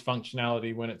enable this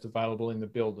functionality when it's available in the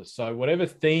builder. So whatever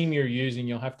theme you're using,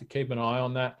 you'll have to keep an eye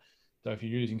on that. So if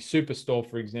you're using Superstore,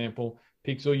 for example,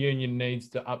 Pixel Union needs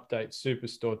to update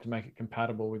Superstore to make it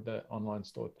compatible with the Online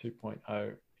Store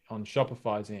 2.0 on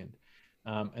Shopify's end.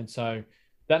 And so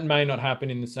that may not happen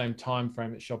in the same time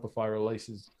frame that Shopify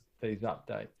releases these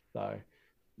updates. So,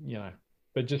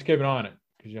 but just keep an eye on it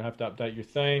because you'll have to update your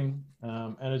theme.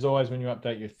 And as always, when you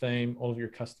update your theme, all of your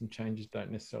custom changes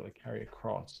don't necessarily carry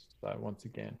across. So once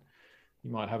again,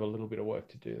 you might have a little bit of work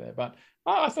to do there. But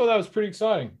I thought that was pretty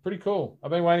exciting, pretty cool.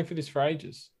 I've been waiting for this for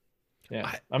ages.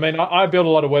 Yeah. I build a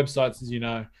lot of websites, as you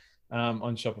know,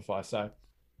 on Shopify. So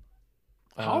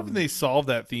how have they solved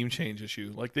that theme change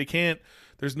issue? Like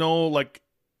there's no like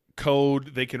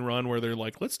code they can run where they're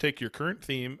like, let's take your current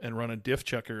theme and run a diff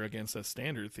checker against a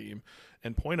standard theme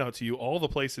and point out to you all the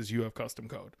places you have custom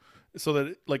code, so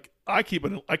that like I keep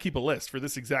a list for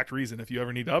this exact reason. If you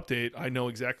ever need to update, I know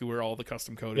exactly where all the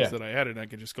custom code is that I added, and I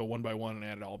can just go one by one and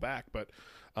add it all back. But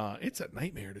it's a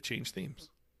nightmare to change themes.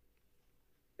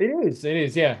 It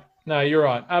is. Yeah, no, you're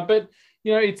right. But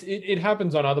it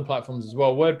happens on other platforms as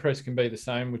well. WordPress can be the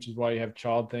same, which is why you have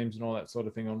child themes and all that sort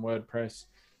of thing on WordPress.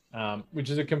 Which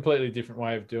is a completely different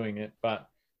way of doing it. But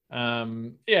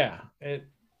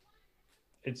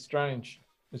it's strange.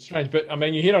 It's strange. But I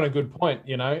mean, you hit on a good point.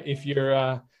 If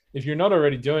you're not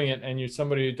already doing it and you're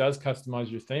somebody who does customize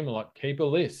your theme a lot, keep a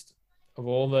list of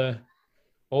all the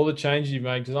changes you've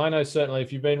made. Because I know certainly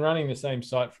if you've been running the same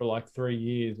site for like 3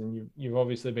 years and you've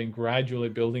obviously been gradually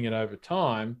building it over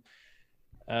time,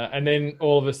 and then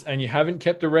and you haven't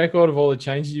kept a record of all the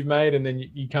changes you've made, and then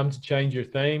you come to change your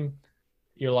theme,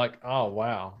 you're like, oh,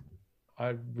 wow,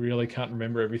 I really can't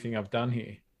remember everything I've done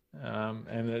here.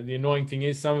 And the annoying thing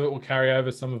is some of it will carry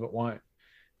over, some of it won't.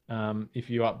 If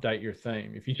you update your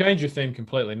theme. If you change your theme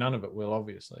completely, none of it will,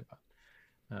 obviously.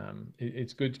 But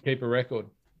it's good to keep a record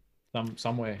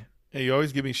somewhere. Hey, you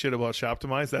always give me shit about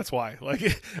Shoptimize. That's why. Like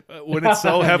when it's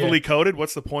so heavily coded,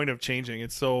 what's the point of changing?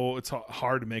 It's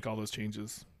hard to make all those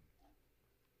changes.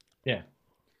 Yeah.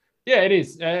 Yeah, it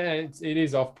is. It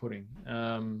is off-putting.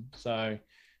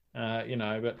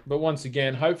 But once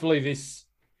again, hopefully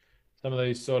some of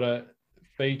these sort of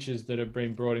features that have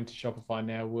been brought into Shopify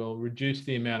now will reduce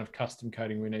the amount of custom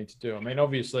coding we need to do. I mean,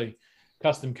 obviously,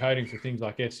 custom coding for things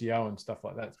like SEO and stuff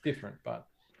like that's different, but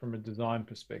from a design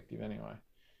perspective, anyway,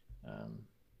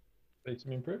 be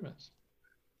some improvements.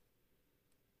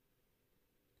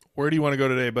 Where do you want to go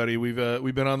today, buddy? We've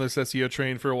been on this SEO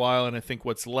train for a while, and I think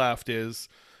what's left is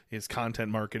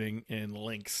content marketing and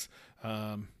links.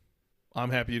 I'm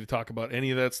happy to talk about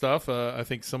any of that stuff. I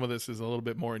think some of this is a little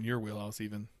bit more in your wheelhouse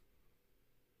even.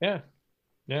 Yeah,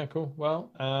 cool.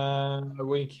 Well,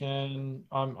 we can,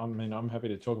 I'm happy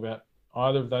to talk about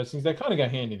either of those things. They kind of go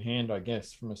hand in hand, I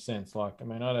guess, from a sense. Like, I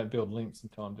don't build links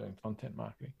until I'm doing content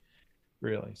marketing,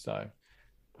 really. So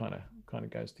kind of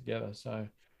goes together. So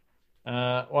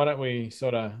why don't we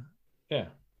sort of,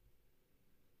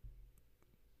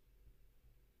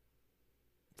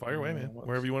 fire away, man.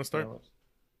 Wherever you want to start.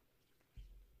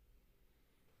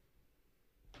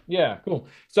 Yeah, cool.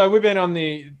 So we've been on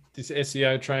this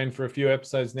SEO train for a few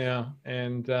episodes now,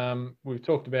 and we've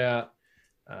talked about,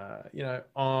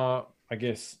 I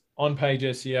guess, on-page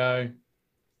SEO.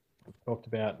 We've talked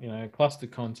about, cluster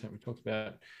content. We talked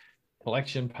about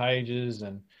collection pages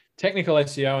and technical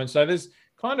SEO. And so there's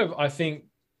kind of, I think,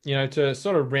 to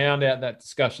sort of round out that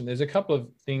discussion, there's a couple of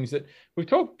things that we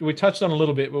touched on a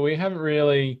little bit, but we haven't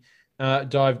really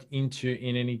dived into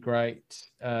in any great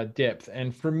depth.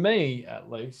 And for me,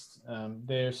 at least,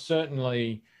 they're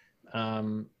certainly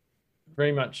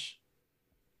very much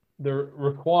the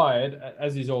required,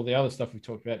 as is all the other stuff we've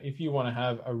talked about, if you want to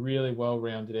have a really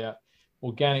well-rounded out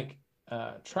organic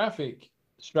traffic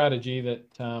strategy that,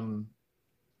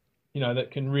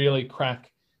 that can really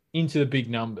crack into the big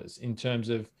numbers in terms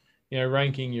of,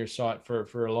 ranking your site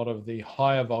for a lot of the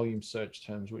higher volume search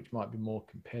terms, which might be more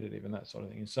competitive and that sort of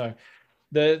thing. And so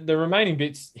the remaining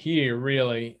bits here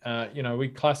really, we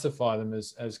classify them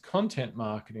as content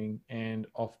marketing and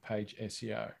off-page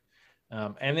SEO.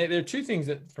 And there are two things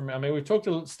that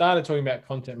we started talking about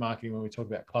content marketing when we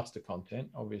talked about cluster content,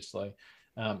 obviously,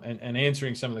 and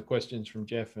answering some of the questions from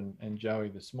Jeff and Joey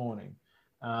this morning.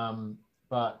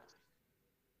 But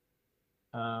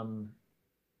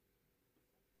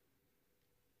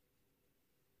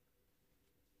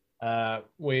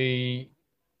we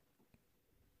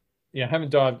haven't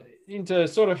dived into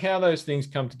sort of how those things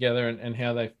come together and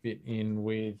how they fit in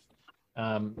with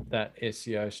that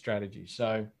SEO strategy.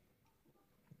 So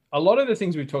a lot of the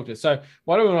things we've talked about. So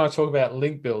why do we want to talk about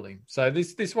link building? So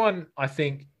this one, I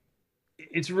think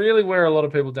it's really where a lot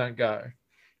of people don't go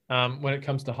when it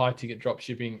comes to high ticket drop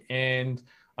shipping. And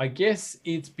I guess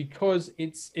it's because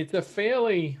it's a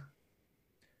fairly,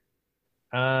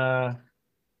 I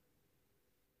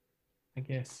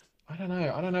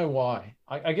don't know why.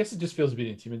 I guess it just feels a bit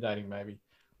intimidating, maybe,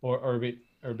 or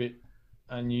a bit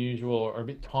unusual, or a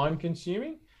bit time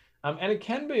consuming. And it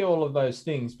can be all of those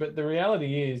things, but the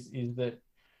reality is that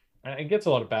it gets a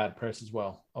lot of bad press as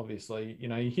well. Obviously,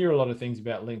 you hear a lot of things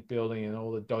about link building and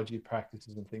all the dodgy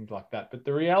practices and things like that. But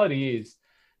the reality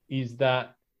is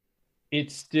that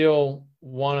it's still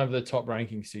one of the top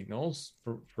ranking signals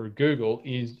for Google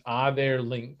are there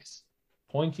links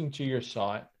pointing to your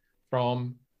site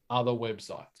from other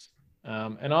websites?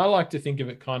 And I like to think of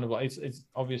it kind of like it's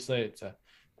obviously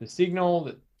the signal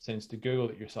that sends to Google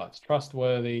that your site's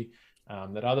trustworthy,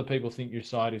 that other people think your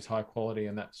site is high quality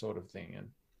and that sort of thing. And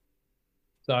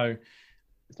so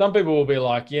some people will be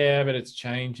like, yeah, but it's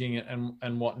changing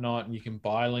and whatnot, and you can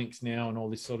buy links now and all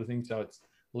this sort of thing, so it's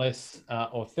less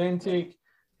authentic.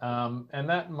 And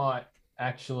that might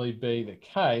actually be the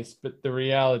case, but the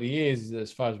reality is,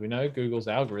 as far as we know, Google's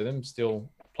algorithm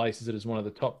still places it as one of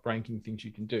the top ranking things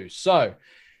you can do. So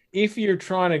if you're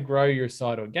trying to grow your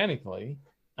site organically,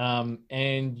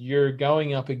 and you're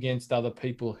going up against other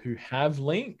people who have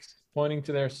links pointing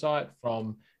to their site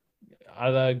from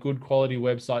other good quality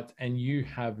websites and you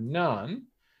have none,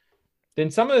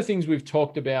 then some of the things we've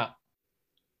talked about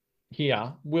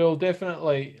here will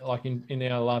definitely, like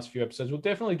in our last few episodes, will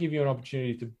definitely give you an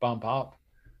opportunity to bump up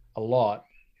a lot.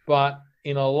 But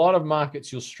in a lot of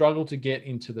markets, you'll struggle to get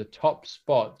into the top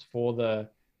spots for the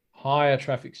higher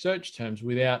traffic search terms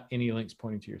without any links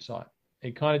pointing to your site.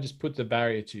 It kind of just puts a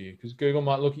barrier to you, because Google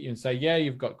might look at you and say, yeah,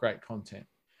 you've got great content.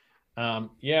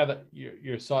 That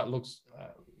your site looks,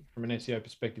 from an SEO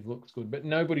perspective, looks good, but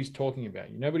nobody's talking about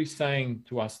you. Nobody's saying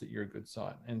to us that you're a good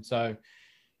site. And so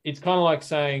it's kind of like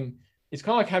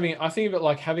I think of it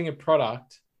like having a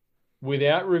product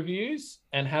without reviews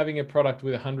and having a product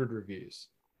with 100 reviews.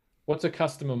 What's a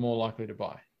customer more likely to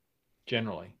buy?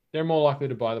 Generally, they're more likely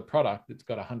to buy the product that's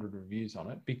got 100 reviews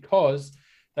on it, because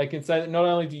they can say that not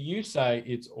only do you say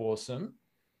it's awesome,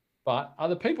 but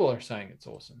other people are saying it's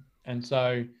awesome. And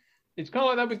so it's kind of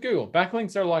like that with Google.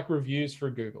 Backlinks are like reviews for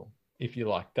Google, if you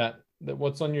like, that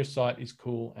what's on your site is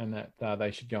cool and that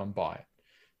they should go and buy it.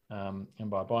 And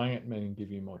by buying it, meaning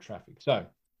give you more traffic. So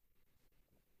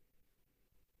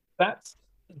I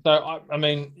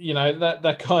mean,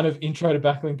 that kind of intro to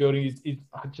backlink building is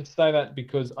I just say that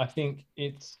because I think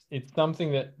it's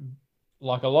something that,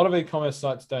 like, a lot of e-commerce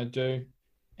sites don't do,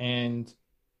 and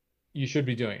you should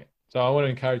be doing it. So I want to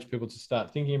encourage people to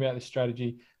start thinking about this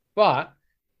strategy. But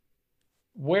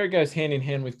where it goes hand in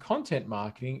hand with content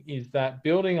marketing is that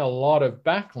building a lot of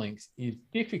backlinks is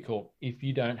difficult if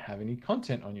you don't have any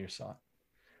content on your site,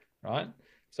 right?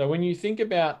 So when you think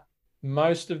about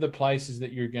most of the places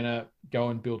that you're going to go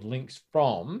and build links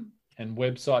from and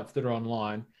websites that are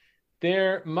online,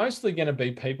 they're mostly going to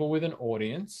be people with an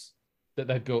audience that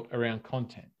they built around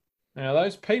content. Now,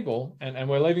 those people, and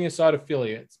we're leaving aside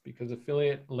affiliates because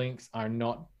affiliate links are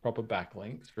not proper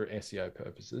backlinks for SEO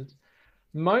purposes.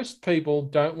 Most people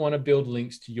don't want to build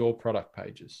links to your product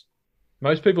pages.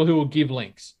 Most people who will give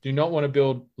links do not want to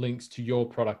build links to your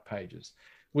product pages,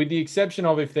 with the exception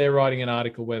of if they're writing an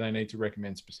article where they need to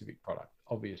recommend specific product,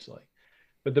 obviously.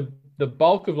 But the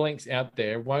bulk of links out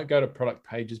there won't go to product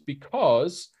pages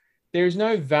because there's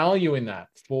no value in that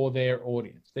for their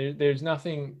audience. There's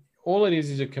nothing. All it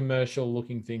is a commercial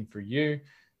looking thing for you.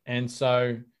 And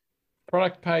so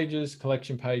product pages,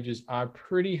 collection pages are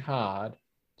pretty hard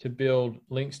to build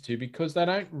links to because they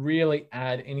don't really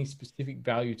add any specific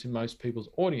value to most people's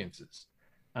audiences.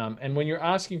 And when you're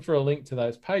asking for a link to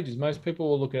those pages, most people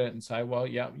will look at it and say, well,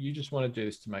 yeah, you just want to do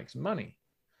this to make some money,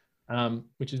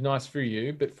 which is nice for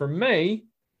you. But for me,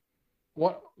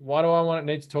 why do I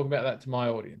need to talk about that to my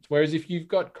audience? Whereas if you've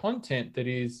got content that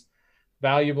is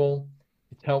valuable,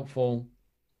 it's helpful,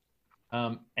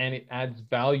 and it adds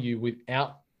value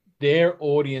without their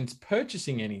audience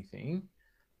purchasing anything,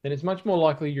 then it's much more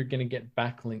likely you're going to get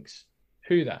backlinks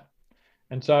to that.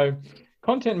 And so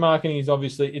content marketing is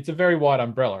obviously, it's a very wide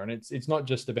umbrella, and it's not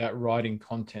just about writing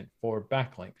content for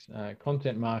backlinks.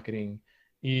 Content marketing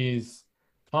is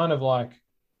kind of like,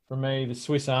 for me, the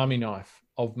Swiss Army knife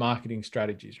of marketing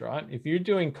strategies, right? If you're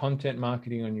doing content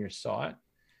marketing on your site,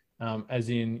 as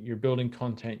in you're building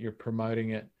content, you're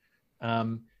promoting it,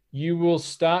 you will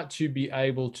start to be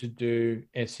able to do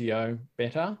SEO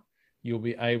better. You'll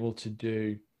be able to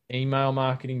do email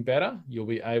marketing better. You'll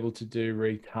be able to do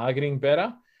retargeting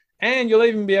better. And you'll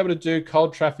even be able to do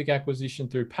cold traffic acquisition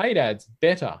through paid ads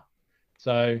better.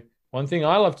 So one thing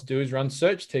I love to do is run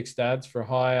search text ads for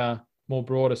higher, more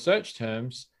broader search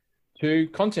terms to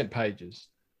content pages.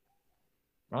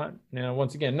 Right? Now,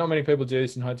 once again, not many people do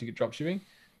this in high ticket dropshipping,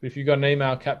 but if you've got an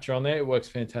email capture on there, it works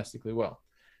fantastically well.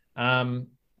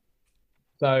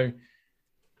 So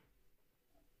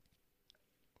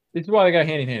this is why they go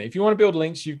hand in hand. If you want to build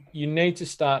links, you need to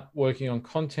start working on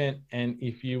content, and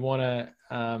if you want to,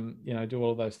 do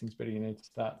all of those things better, you need to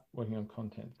start working on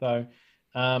content. So,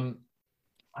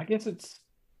 I guess it's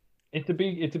a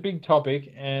big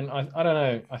topic, and I don't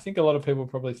know. I think a lot of people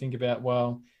probably think about,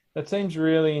 well, that seems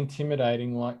really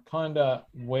intimidating. Like, kind of,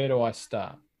 where do I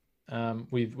start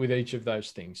with each of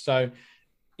those things? So,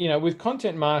 with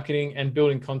content marketing and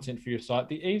building content for your site,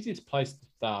 the easiest place to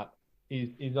start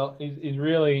is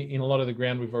really in a lot of the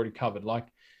ground we've already covered, like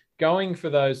going for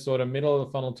those sort of middle of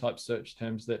the funnel type search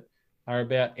terms that are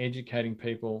about educating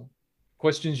people,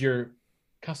 questions your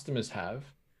customers have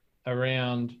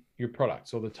around your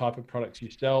products or the type of products you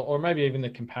sell, or maybe even the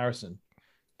comparison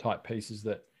type pieces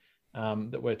that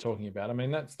we're talking about. I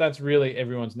mean, that's really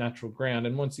everyone's natural ground.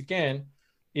 And once again,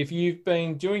 if you've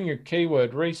been doing your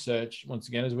keyword research, once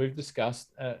again, as we've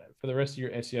discussed, for the rest of your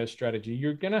SEO strategy,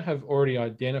 you're going to have already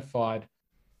identified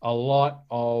a lot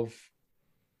of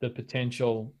the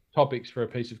potential topics for a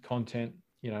piece of content,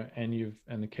 and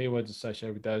the keywords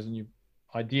associated with those, and you've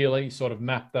ideally sort of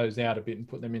mapped those out a bit and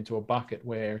put them into a bucket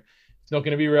where it's not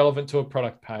going to be relevant to a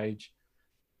product page.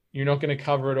 You're not going to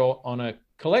cover it all on a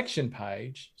collection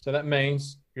page. So that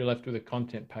means you're left with a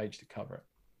content page to cover it.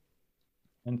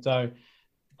 And so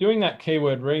doing that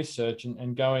keyword research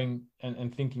and going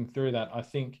and thinking through that, I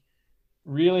think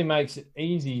really makes it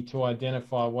easy to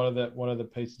identify what are the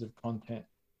pieces of content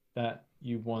that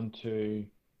you want to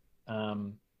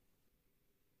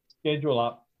schedule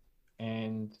up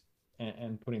and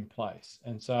put in place.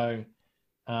 And so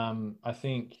I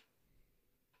think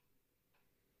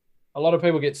a lot of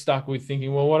people get stuck with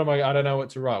thinking, well, I don't know what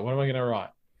to write. What am I going to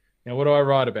write? What do I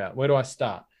write about? Where do I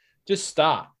start? Just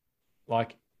start.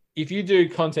 Like, if you do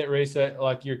content research,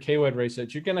 like your keyword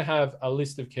research, you're going to have a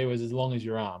list of keywords as long as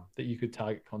your arm that you could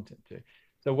target content to.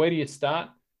 So where do you start?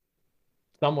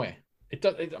 Somewhere. It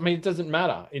doesn't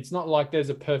matter. It's not like there's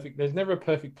never a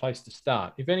perfect place to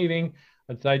start. If anything,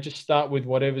 I'd say just start with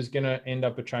whatever's going to end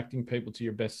up attracting people to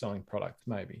your best-selling product,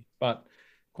 maybe. But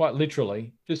quite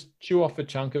literally, just chew off a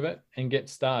chunk of it and get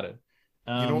started.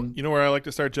 You know where I like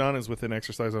to start, John, is with an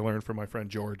exercise I learned from my friend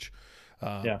George.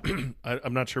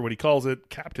 I'm not sure what he calls it,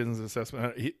 captain's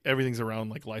assessment. Everything's around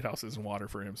like lighthouses and water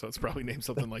for him, so it's probably named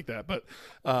something like that.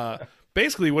 But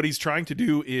basically what he's trying to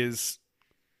do is,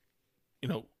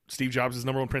 Steve Jobs'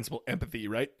 number one principle, empathy,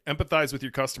 right? Empathize with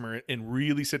your customer and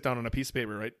really sit down on a piece of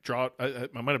paper, right? Draw out,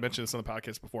 I might have mentioned this on the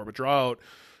podcast before, but draw out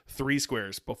 3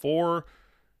 squares. Before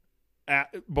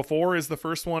is the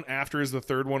first one, after is the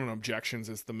third one, and objections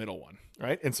is the middle one,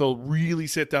 right? And so really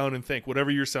sit down and think, whatever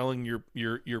you're selling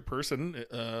your person,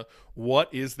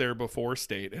 what is their before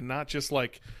state? And not just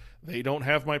like, they don't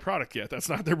have my product yet. That's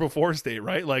not their before state,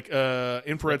 right? Like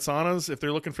infrared saunas, if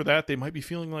they're looking for that, they might be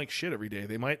feeling like shit every day.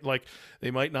 They might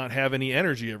not have any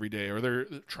energy every day, or they're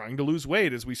trying to lose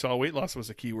weight, as we saw weight loss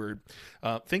was a keyword.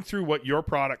 Think through what your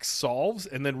product solves,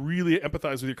 and then really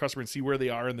empathize with your customer and see where they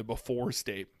are in the before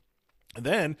state. And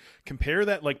then compare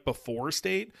that like before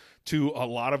state to a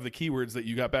lot of the keywords that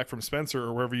you got back from Spencer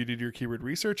or wherever you did your keyword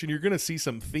research. And you're going to see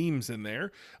some themes in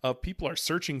there of people are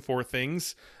searching for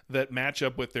things that match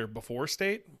up with their before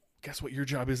state. Guess what your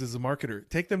job is as a marketer?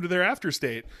 Take them to their after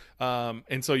state.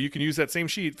 And so you can use that same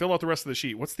sheet, fill out the rest of the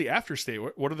sheet. What's the after state?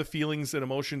 What are the feelings and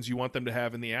emotions you want them to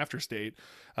have in the after state?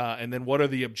 And then what are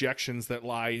the objections that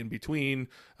lie in between?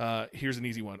 Here's an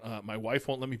easy one. My wife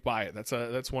won't let me buy it.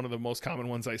 That's one of the most common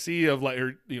ones I see of like,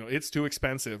 or, it's too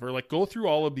expensive, or like go through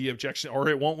all of the objections, or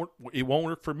it won't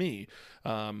work for me.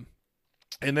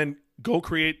 And then go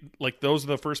create, like, those are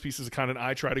the first pieces of content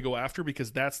I try to go after,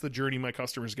 because that's the journey my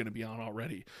customer is going to be on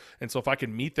already. And so if I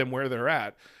can meet them where they're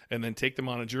at and then take them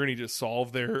on a journey to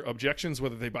solve their objections,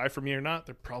 whether they buy from me or not,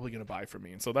 they're probably going to buy from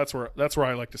me. And so that's where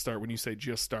I like to start when you say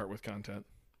just start with content.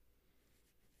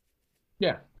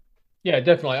 Yeah,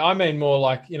 definitely. I mean, more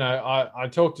like, I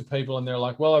talk to people and they're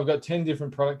like, well, I've got 10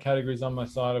 different product categories on my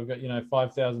site. I've got,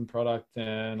 5,000 products,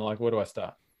 and like, where do I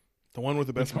start? The one with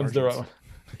the best margins.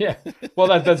 Yeah. Well,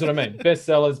 that's what I mean. Best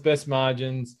sellers, best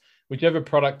margins, whichever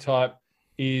product type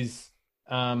is,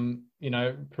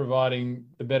 providing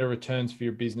the better returns for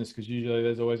your business, because usually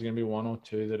there's always going to be one or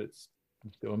two that it's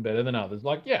doing better than others.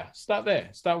 Like, yeah, start there,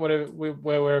 start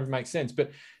wherever it makes sense.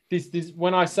 But this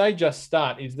when I say just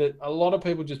start, is that a lot of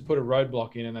people just put a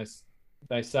roadblock in and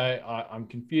they say, I'm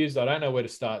confused, I don't know where to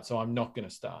start, so I'm not going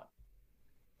to start.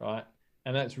 Right.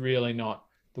 And that's really not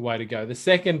the way to go. The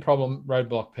second problem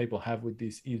roadblock people have with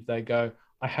this is they go,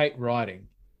 I hate writing,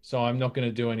 so I'm not going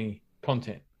to do any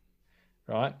content.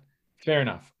 Right. Fair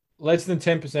enough. Less than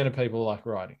 10% of people like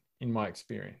writing, in my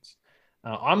experience.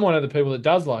 I'm one of the people that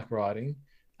does like writing,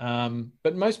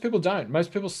 but most people don't.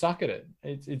 Most people suck at it.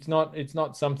 It's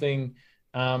not something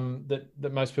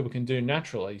that most people can do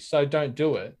naturally. So don't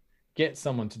do it. Get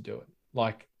someone to do it.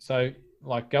 Like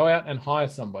go out and hire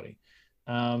somebody.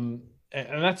 And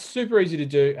that's super easy to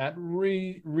do at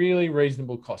really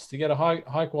reasonable cost. To get a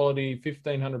high quality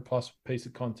 1,500 plus piece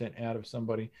of content out of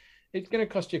somebody, it's going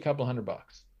to cost you a couple $100,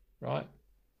 right?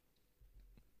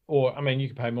 Or, I mean, you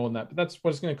can pay more than that, but that's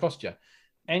what it's going to cost you.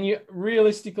 And you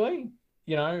realistically,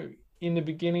 in the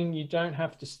beginning, you don't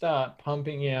have to start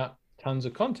pumping out tons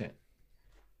of content,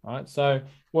 right? So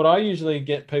what I usually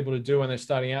get people to do when they're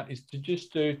starting out is to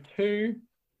just do 2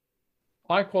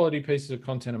 high quality pieces of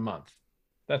content a month.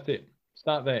 That's it.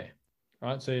 Start there,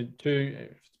 right? So 2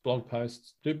 blog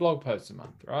posts, 2 blog posts a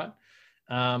month, right?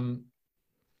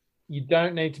 You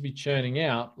don't need to be churning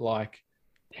out like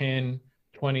 10,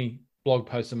 20 blog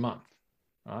posts a month,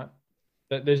 right?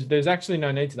 There's actually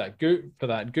no need to that. For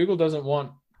that. Google doesn't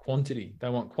want quantity; they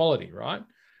want quality, right?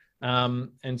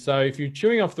 And so if you're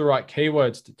chewing off the right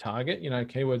keywords to target,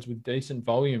 keywords with decent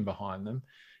volume behind them,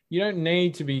 you don't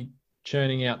need to be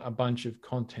churning out a bunch of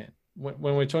content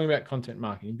when we're talking about content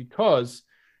marketing, because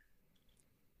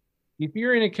if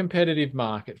you're in a competitive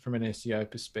market from an SEO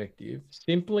perspective,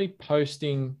 simply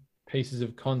posting pieces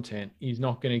of content is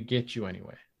not going to get you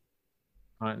anywhere.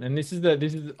 Right? And this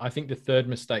is I think the third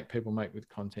mistake people make with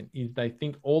content is they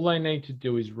think all they need to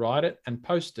do is write it and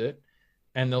post it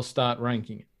and they'll start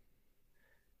ranking it.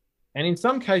 And in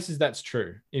some cases that's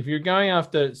true. If you're going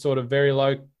after sort of very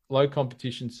low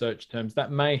competition search terms,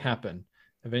 that may happen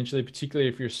eventually, particularly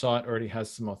if your site already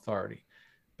has some authority.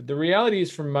 But the reality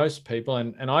is, for most people,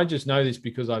 and I just know this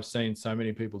because I've seen so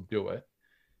many people do it,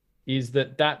 is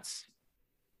that that's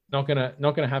not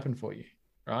gonna happen for you,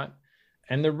 right?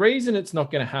 And the reason it's not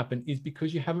going to happen is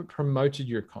because you haven't promoted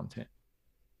your content.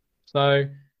 So,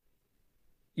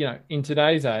 in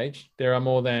today's age, there are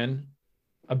more than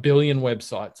 1 billion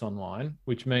websites online,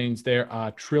 which means there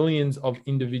are trillions of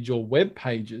individual web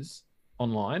pages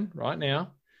online right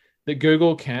now that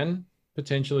Google can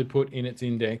potentially put in its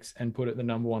index and put it the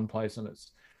number 1 place on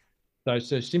its.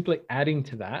 So simply adding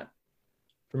to that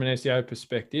from an SEO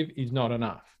perspective is not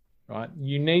enough, right?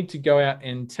 You need to go out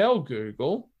and tell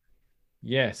Google,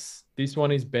 yes, this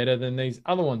one is better than these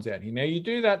other ones out here. Now, you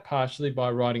do that partially by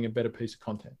writing a better piece of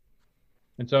content.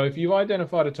 And so if you've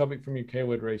identified a topic from your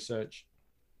keyword research,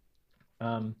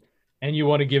 and you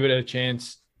want to give it a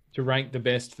chance to rank the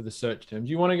best for the search terms,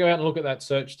 you want to go out and look at that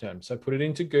search term. So put it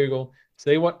into Google,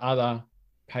 see what other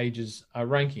pages are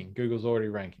ranking. Google's already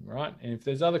ranking, right? And if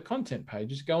there's other content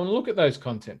pages, go and look at those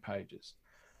content pages.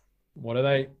 What are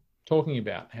they talking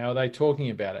about? How are they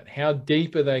talking about it? How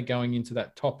deep are they going into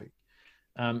that topic?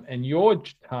 And your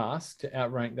task to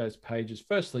outrank those pages,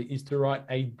 firstly, is to write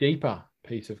a deeper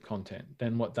piece of content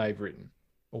than what they've written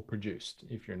or produced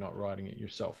if you're not writing it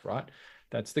yourself, right?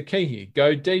 That's the key here.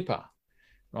 Go deeper,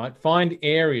 right? Find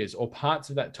areas or parts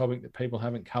of that topic that people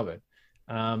haven't covered,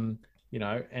 and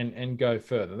go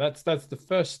further. That's the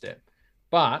first step.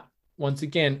 But once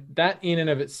again, that in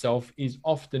and of itself is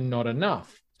often not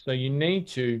enough. So you need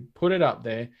to put it up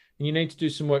there and you need to do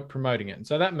some work promoting it. And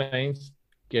so that means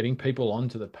getting people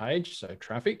onto the page, so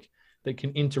traffic that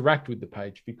can interact with the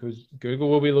page, because Google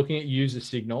will be looking at user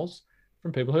signals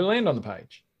from people who land on the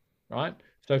page, right?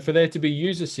 So for there to be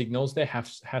user signals, there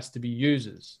has to be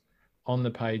users on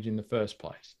the page in the first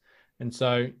place. And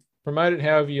so promote it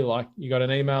however you like. You got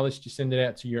an email list, you send it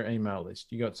out to your email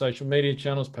list. You got social media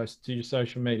channels, post it to your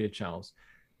social media channels.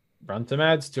 Run some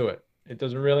ads to it. It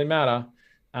doesn't really matter.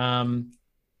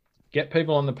 Get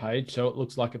people on the page so it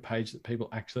looks like a page that people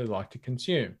actually like to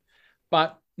consume.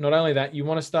 But not only that, you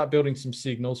want to start building some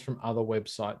signals from other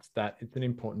websites that it's an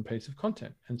important piece of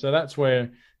content. And so that's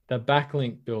where the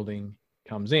backlink building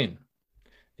comes in,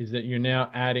 is that you're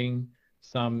now adding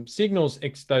some signals,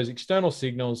 those external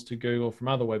signals to Google from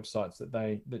other websites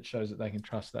that shows that they can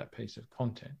trust that piece of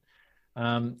content.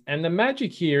 And the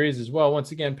magic here is as well,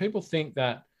 once again, people think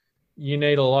that you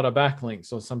need a lot of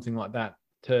backlinks or something like that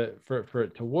for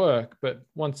it to work. But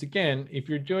once again, if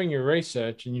you're doing your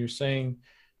research and you're seeing,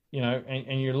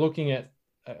 and you're looking at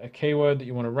a keyword that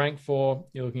you want to rank for,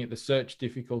 you're looking at the search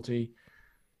difficulty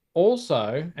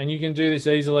also, and you can do this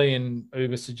easily in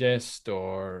Ubersuggest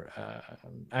or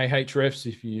Ahrefs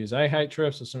if you use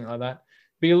Ahrefs or something like that.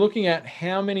 But you're looking at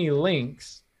how many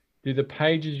links do the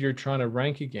pages you're trying to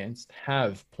rank against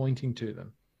have pointing to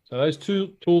them. So those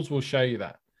two tools will show you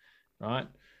that, right?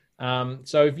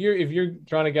 So if you're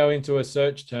trying to go into a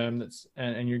search term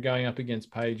and you're going up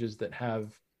against pages that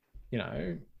have,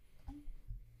 10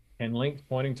 links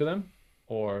pointing to them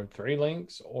or 3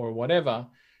 links or whatever,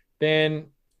 then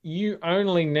you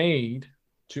only need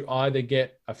to either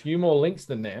get a few more links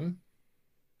than them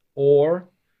or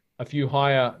a few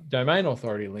higher domain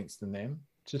authority links than them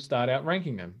to start out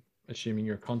ranking them, assuming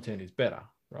your content is better,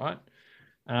 right?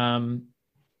 And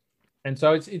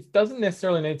so it doesn't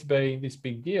necessarily need to be this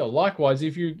big deal. Likewise,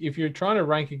 if you're trying to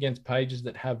rank against pages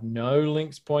that have no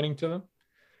links pointing to them,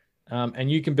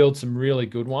 and you can build some really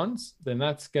good ones, then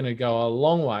that's going to go a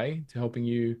long way to helping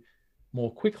you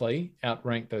more quickly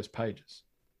outrank those pages.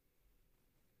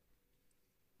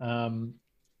 And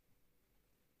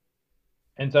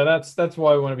so that's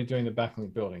why we want to be doing the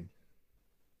backlink building.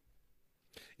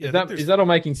 Yeah, is that all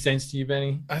making sense to you,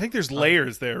 Benny? I think there's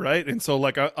layers there, right? And so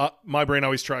like my brain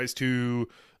always tries to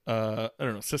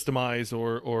systemize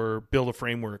or build a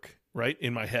framework, right,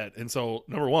 in my head. And so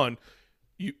number one,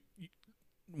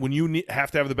 when you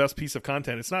have to have the best piece of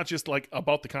content, it's not just like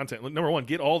about the content. Number one,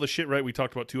 get all the shit right we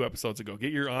talked about 2 episodes ago.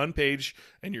 Get your on page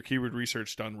and your keyword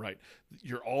research done right.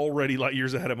 You're already light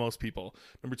years ahead of most people.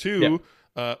 Number two,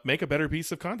 make a better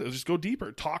piece of content. Just go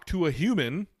deeper. Talk to a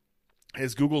human.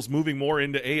 As Google's moving more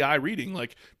into AI reading,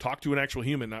 like talk to an actual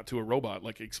human, not to a robot.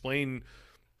 Like explain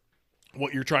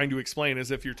what you're trying to explain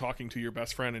as if you're talking to your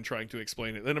best friend and trying to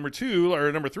explain it. Then number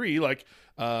 3, like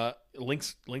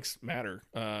links matter.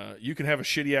 You can have a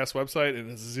shitty ass website and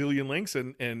a zillion links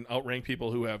and outrank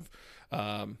people who have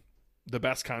the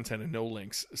best content and no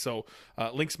links. So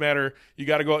links matter. You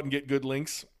got to go out and get good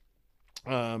links.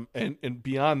 And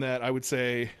beyond that, I would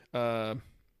say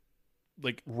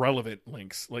like relevant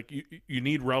links. Like you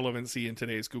need relevancy in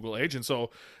today's Google age. And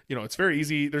so, it's very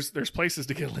easy. There's places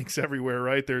to get links everywhere,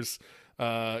 right? There's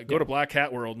go to Black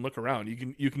Hat World and look around.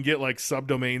 You can get like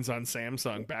subdomains on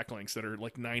Samsung backlinks that are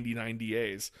like 99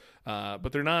 DAs.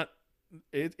 But they're not,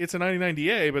 it's a 99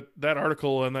 DA, but that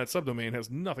article and that subdomain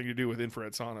has nothing to do with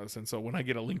infrared saunas. And so when I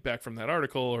get a link back from that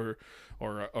article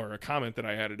or a comment that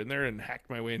I added in there and hacked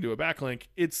my way into a backlink,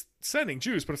 it's sending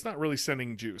juice, but it's not really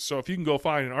sending juice. So if you can go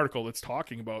find an article that's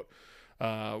talking about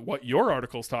what your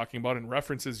article's talking about and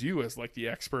references you as like the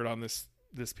expert on this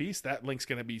piece, that link's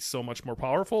going to be so much more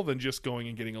powerful than just going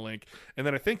and getting a link. And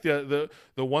then I think the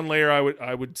one layer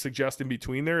I would suggest in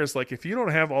between there is like, if you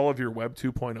don't have all of your Web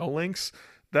 2.0 links,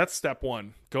 that's step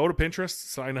one. Go to Pinterest,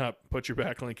 sign up, put your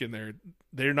backlink in there.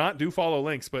 They're not do follow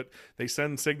links, but they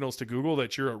send signals to Google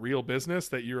that you're a real business,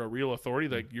 that you're a real authority,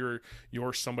 that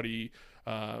you're somebody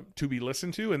to be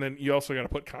listened to. And then you also got to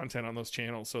put content on those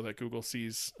channels so that Google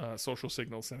sees social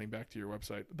signals sending back to your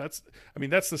website.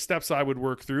 That's the steps I would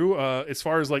work through. As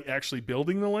far as like actually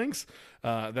building the links,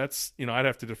 that's, I'd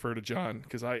have to defer to John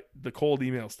because the cold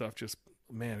email stuff just,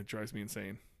 man, it drives me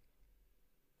insane.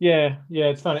 Yeah,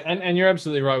 it's funny. And you're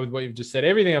absolutely right with what you've just said.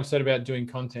 Everything I've said about doing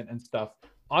content and stuff,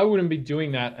 I wouldn't be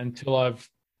doing that until I've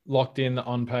locked in the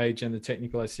on-page and the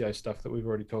technical SEO stuff that we've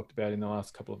already talked about in the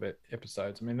last couple of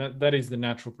episodes. I mean, that is the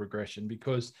natural progression,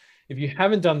 because if you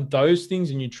haven't done those things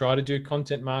and you try to do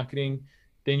content marketing,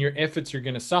 then your efforts are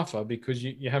going to suffer because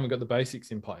you haven't got the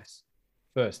basics in place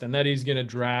first. And that is going to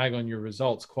drag on your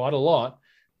results quite a lot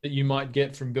that you might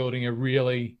get from building a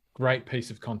really great piece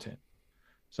of content.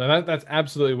 So that's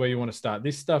absolutely where you want to start.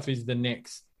 This stuff is the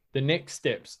next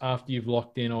steps after you've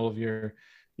locked in all of your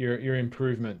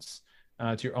improvements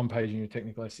to your on-page and your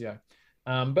technical SEO.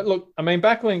 But look, I mean,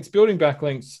 building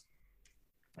backlinks,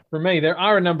 for me, there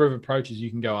are a number of approaches you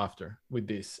can go after with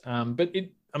this. But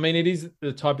it is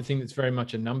the type of thing that's very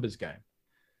much a numbers game,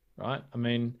 right? I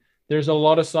mean, there's a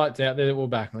lot of sites out there that will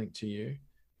backlink to you.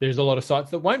 There's a lot of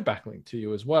sites that won't backlink to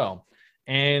you as well.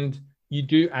 And you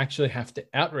do actually have to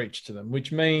outreach to them,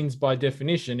 which means by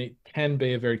definition, it can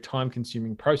be a very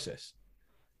time-consuming process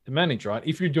to manage, right?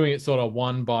 If you're doing it sort of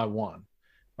one by one,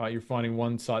 right? You're finding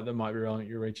one site that might be relevant,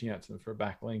 you're reaching out to them for a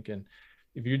backlink. And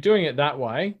if you're doing it that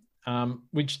way,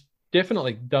 which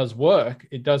definitely does work,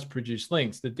 it does produce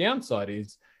links. The downside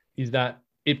is that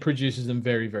it produces them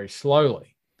very, very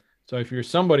slowly. So if you're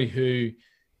somebody who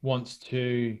wants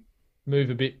to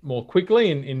move a bit more quickly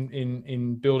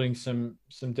in building some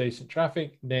decent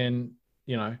traffic, then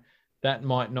that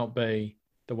might not be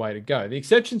the way to go. The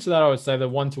exception to that, I would say, the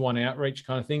one-to-one outreach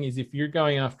kind of thing is if you're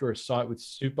going after a site with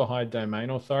super high domain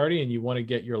authority and you want to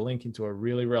get your link into a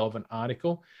really relevant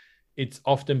article, it's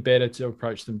often better to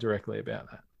approach them directly about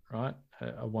that, right?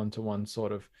 A one-to-one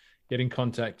sort of get in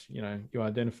contact, you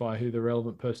identify who the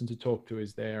relevant person to talk to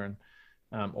is there, and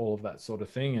all of that sort of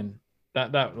thing. And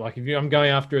that like if I'm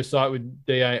going after a site with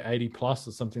DA 80 plus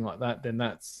or something like that, then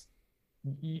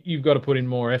you've got to put in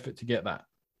more effort to get that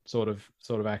sort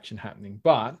of action happening.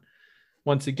 But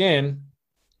once again,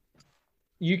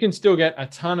 you can still get a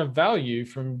ton of value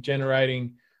from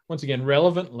generating, once again,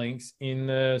 relevant links in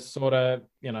the sort of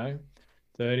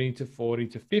 30 to 40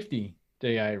 to 50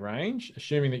 DA range,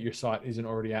 assuming that your site isn't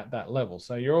already at that level.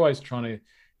 So you're always trying to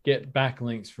get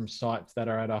backlinks from sites that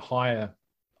are at a higher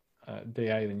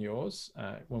DA than yours,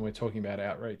 when we're talking about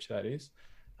outreach, that is.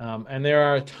 And there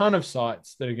are a ton of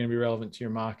sites that are going to be relevant to your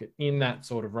market in that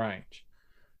sort of range,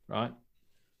 right?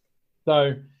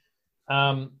 So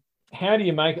how do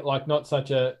you make it like not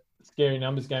such a scary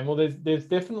numbers game? Well, there's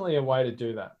definitely a way to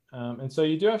do that. And so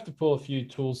you do have to pull a few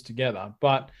tools together.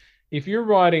 But if you're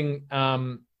writing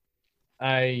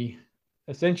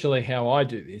essentially how I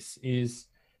do this is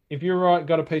if you're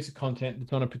got a piece of content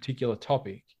that's on a particular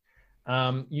topic,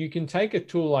 you can take a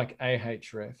tool like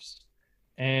Ahrefs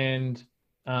and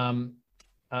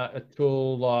a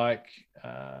tool like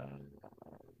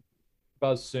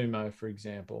BuzzSumo, for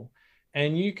example,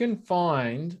 and you can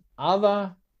find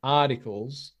other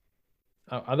articles,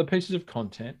 other pieces of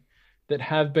content that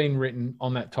have been written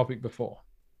on that topic before,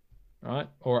 right?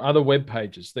 Or other web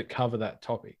pages that cover that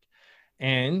topic.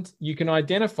 And you can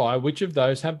identify which of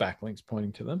those have backlinks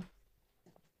pointing to them.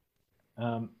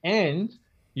 And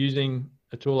using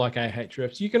a tool like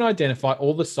Ahrefs, you can identify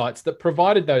all the sites that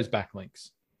provided those backlinks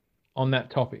on that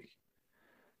topic,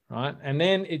 right? And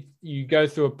then you go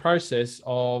through a process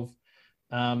of,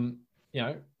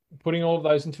 putting all of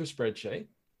those into a spreadsheet,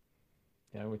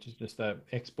 which is just an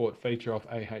export feature off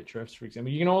Ahrefs, for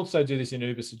example. You can also do this in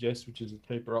Ubersuggest, which is a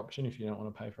cheaper option if you don't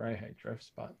want to pay for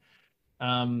Ahrefs. But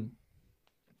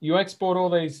you export all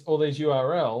these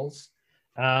URLs,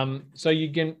 so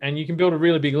you can build a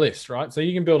really big list, right? So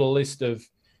you can build a list of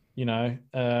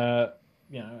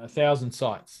 1,000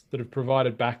 sites that have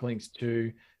provided backlinks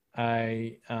to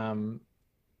a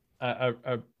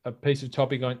piece of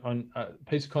topic on a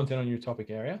piece of content on your topic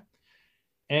area.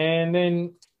 And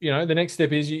then, the next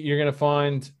step is you're going to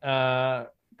find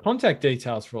contact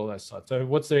details for all those sites. So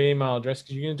what's their email address?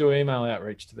 Because you're going to do email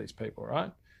outreach to these people,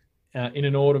 right? In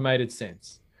an automated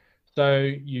sense. So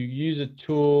you use a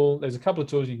tool. There's a couple of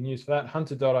tools you can use for that.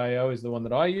 Hunter.io is the one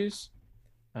that I use.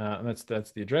 And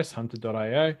that's the address,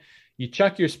 hunter.io. You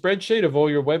chuck your spreadsheet of all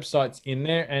your websites in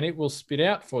there, and it will spit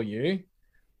out for you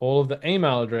all of the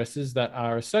email addresses that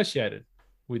are associated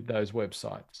with those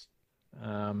websites.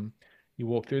 You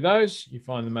walk through those, you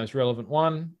find the most relevant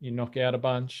one, you knock out a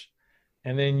bunch,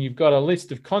 and then you've got a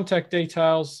list of contact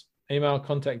details, email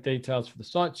contact details for the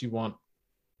sites you want.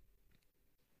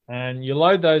 And you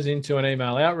load those into an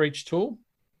email outreach tool.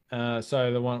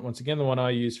 So the one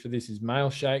I use for this is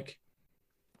Mailshake.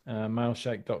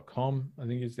 Mailshake.com, I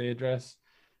think is the address.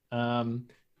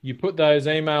 You put those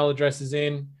email addresses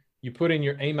in, you put in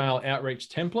your email outreach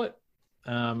template,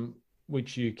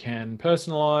 which you can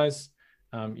personalize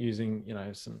using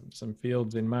some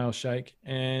fields in Mailshake,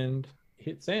 and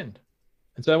hit send.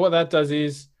 And so what that does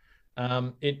is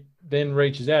it then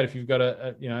reaches out. If you've got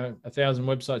 1,000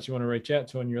 websites you want to reach out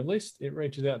to on your list, it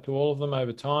reaches out to all of them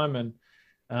over time, and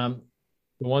the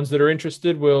ones that are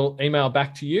interested will email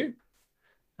back to you.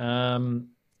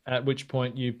 At which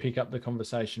point you pick up the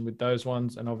conversation with those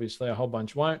ones, and obviously a whole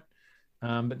bunch won't.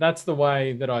 But that's the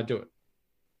way that I do it,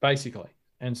 basically.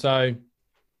 And so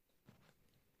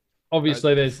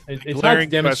obviously it's hard to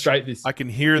demonstrate this. I can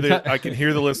hear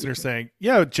the listener saying,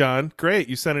 "Yeah, John, great.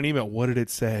 You sent an email. What did it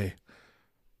say?"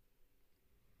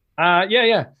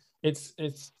 Yeah. It's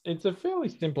a fairly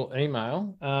simple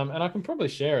email, and I can probably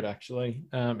share it actually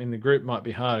in the group. Might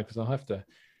be hard because I'll have to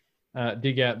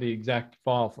dig out the exact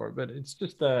file for it, but it's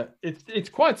just it's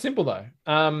quite simple though.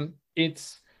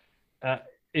 It's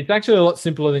actually a lot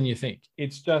simpler than you think.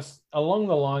 It's just along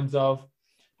the lines of,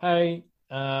 hey,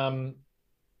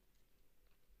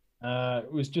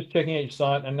 was just checking out your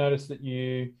site and noticed that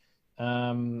you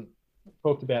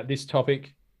talked about this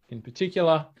topic in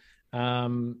particular,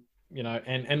 and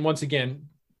once again,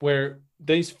 where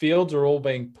these fields are all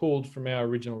being pulled from our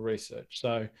original research.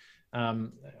 So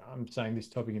I'm saying this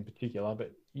topic in particular,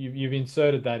 but you've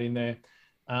inserted that in there.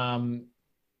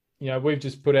 We've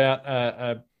just put out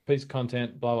a piece of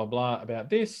content, blah, blah, blah, about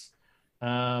this.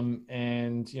 And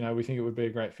we think it would be a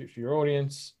great fit for your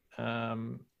audience.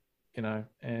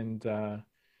 and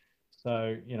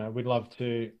so, we'd love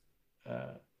to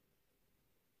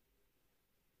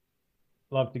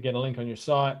get a link on your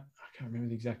site. I can't remember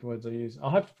the exact words I use. I'll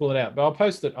have to pull it out, but I'll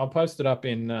post it up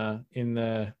in our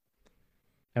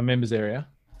members area.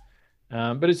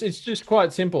 But it's just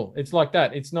quite simple. It's like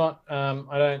that. It's not.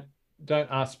 I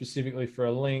don't ask specifically for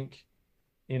a link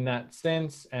in that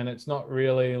sense, and it's not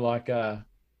really like a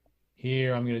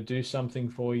here I'm going to do something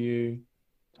for you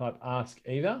type ask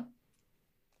either.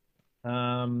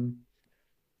 And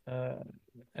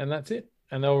that's it.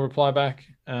 And they'll reply back.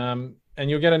 And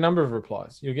you'll get a number of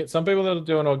replies. You'll get some people that'll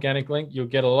do an organic link. You'll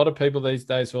get a lot of people these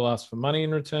days who'll ask for money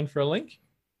in return for a link.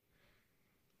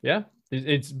 Yeah,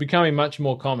 it's becoming much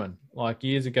more common. Like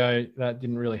years ago, that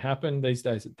didn't really happen. These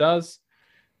days it does.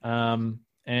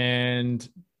 And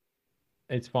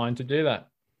it's fine to do that.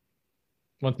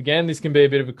 Once again, this can be a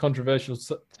bit of a controversial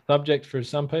subject for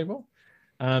some people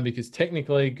because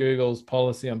technically Google's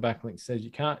policy on backlinks says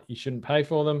you shouldn't pay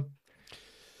for them.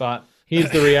 But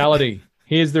here's the reality.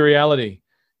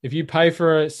 If you pay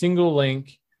for a single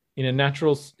link in a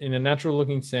natural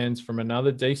looking sense from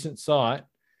another decent site,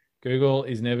 Google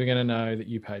is never going to know that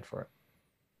you paid for it.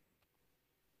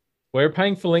 Where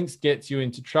paying for links gets you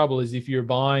into trouble is if you're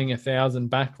buying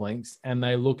 1,000 backlinks and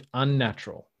they look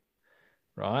unnatural,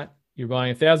 right? You're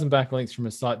buying 1,000 backlinks from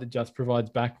a site that just provides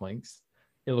backlinks.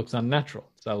 It looks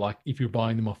unnatural. So like if you're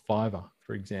buying them off Fiverr,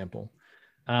 for example,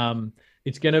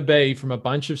 it's going to be from a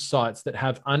bunch of sites that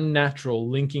have unnatural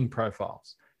linking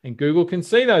profiles. And Google can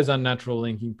see those unnatural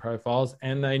linking profiles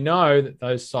and they know that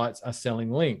those sites are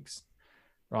selling links,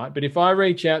 right? But if I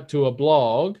reach out to a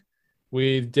blog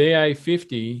with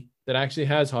DA50 that actually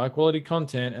has high quality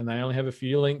content and they only have a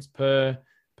few links per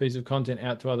piece of content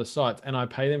out to other sites and I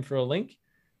pay them for a link,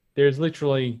 there's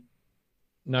literally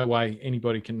no way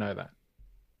anybody can know that,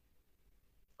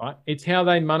 right? It's how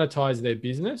they monetize their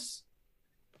business.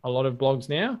 A lot of blogs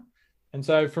now. And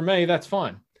so for me, that's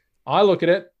fine. I look at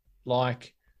it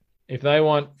like if they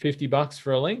want $50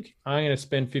 for a link, I'm going to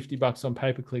spend $50 on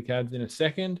pay-per-click ads in a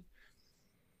second.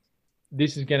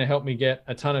 This is going to help me get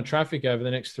a ton of traffic over the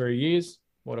next 3 years.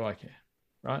 What do I care,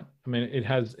 right? I mean, it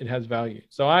has value.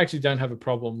 So I actually don't have a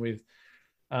problem with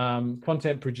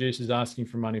content producers asking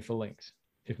for money for links.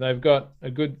 If they've got a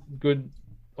good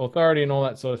authority and all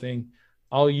that sort of thing,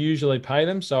 I'll usually pay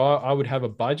them. So I would have a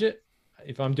budget.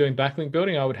 If I'm doing backlink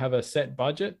building, I would have a set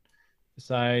budget.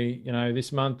 Say,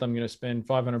 this month I'm going to spend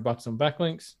 $500 on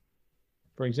backlinks,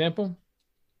 for example,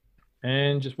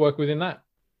 and just work within that.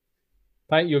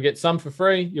 You'll get some for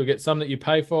free. You'll get some that you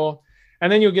pay for.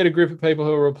 And then you'll get a group of people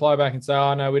who will reply back and say,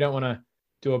 oh, no, we don't want to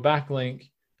do a backlink,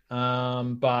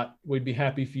 but we'd be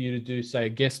happy for you to do, say, a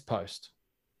guest post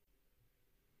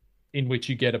in which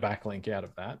you get a backlink out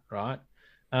of that, right?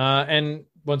 And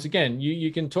once again,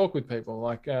 you can talk with people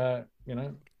like,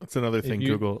 That's another thing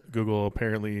Google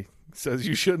apparently says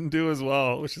you shouldn't do as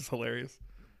well, which is hilarious.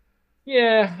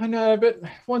 Yeah, I know. But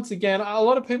once again, a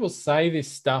lot of people say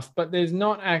this stuff, but there's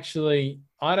not actually,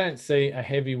 I don't see a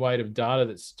heavy weight of data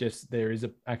that's just there is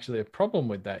actually a problem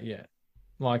with that yet.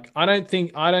 Like, I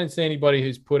don't see anybody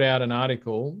who's put out an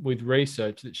article with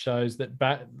research that shows that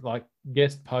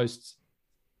guest posts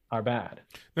are bad.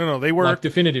 No, they work. Like,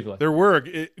 definitively. There were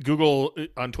Google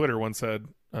on Twitter once said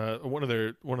one of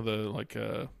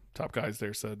the top guys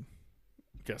there said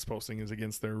guest posting is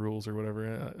against their rules or whatever.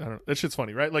 I don't know. That shit's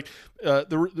funny, right? Like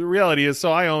the reality is,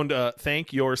 so I owned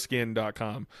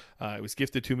thankyourskin.com. It was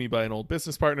gifted to me by an old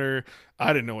business partner.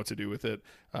 I didn't know what to do with it.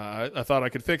 I thought I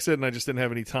could fix it and I just didn't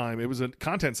have any time. It was a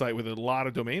content site with a lot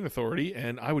of domain authority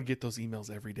and I would get those emails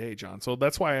every day, John. So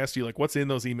that's why I asked you, like, what's in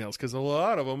those emails? Because a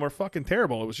lot of them are fucking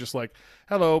terrible. It was just like,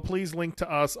 hello, please link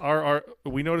to us.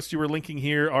 We noticed you were linking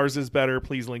here. Ours is better.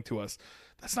 Please link to us.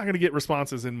 That's not going to get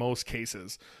responses in most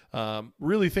cases.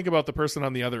 Really think about the person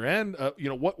on the other end.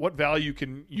 What value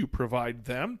can you provide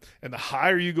them? And the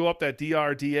higher you go up that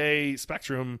DA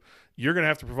spectrum, you're going to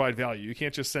have to provide value. You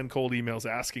can't just send cold emails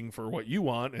asking for what you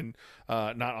want and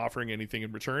not offering anything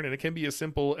in return. And it can be as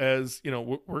simple as,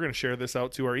 we're going to share this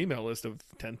out to our email list of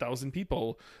 10,000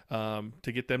 people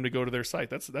to get them to go to their site.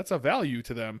 That's a value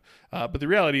to them. But the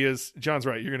reality is, John's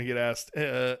right. You're going to get asked,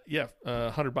 $100,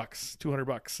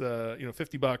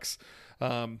 $200,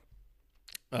 $50.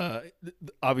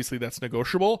 Obviously that's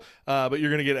negotiable, but you're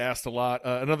going to get asked a lot.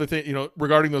 Another thing,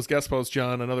 regarding those guest posts,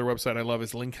 John, another website I love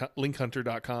is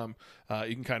linkhunter.com.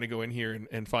 You can kind of go in here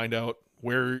and find out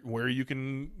where you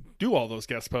can do all those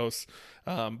guest posts.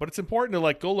 But it's important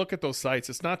to go look at those sites.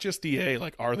 It's not just DA.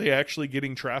 Are they actually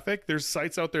getting traffic? There's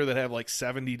sites out there that have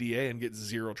 70 DA and get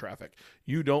zero traffic.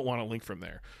 You don't want to link from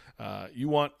there. You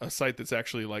want a site that's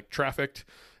actually trafficked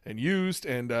and used.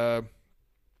 And I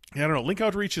don't know, link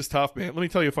outreach is tough, man. Let me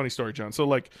tell you a funny story, John. So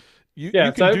like you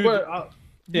can do.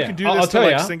 You can do this to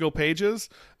like single pages,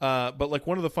 but like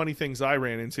one of the funny things I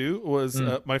ran into was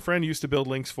my friend used to build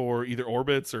links for either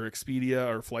Orbitz or Expedia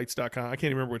or Flights.com. I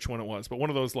can't remember which one it was, but one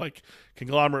of those like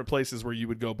conglomerate places where you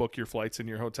would go book your flights in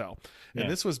your hotel. And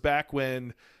this was back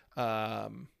when we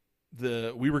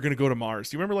were going to go to Mars.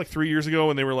 Do you remember like 3 years ago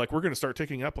when they were like, we're going to start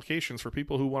taking applications for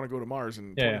people who want to go to Mars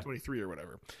in 2023 or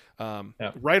whatever.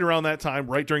 Right around that time,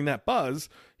 right during that buzz,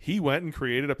 he went and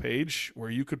created a page where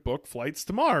you could book flights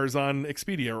to Mars on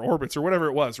Expedia or Orbitz or whatever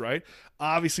it was, right?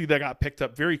 Obviously, that got picked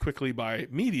up very quickly by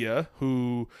media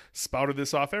who spouted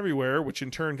this off everywhere, which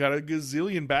in turn got a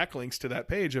gazillion backlinks to that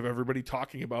page of everybody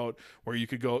talking about where you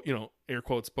could go, air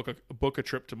quotes, book a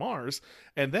trip to Mars.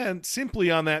 And then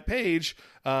simply on that page,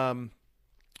 one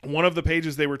of the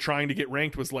pages they were trying to get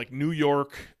ranked was like New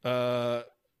York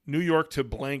to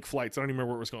blank flights. I don't even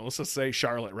remember where it was going. Let's just say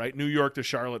Charlotte, right? New York to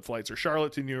Charlotte flights or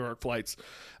Charlotte to New York flights.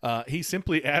 He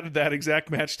simply added that exact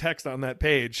match text on that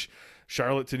page,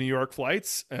 Charlotte to New York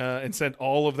flights, and sent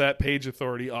all of that page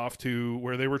authority off to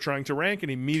where they were trying to rank,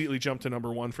 and immediately jumped to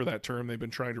number one for that term they've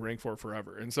been trying to rank for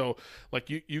forever. And so like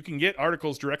you can get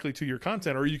articles directly to your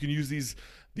content, or you can use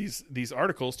these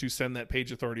articles to send that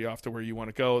page authority off to where you want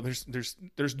to go.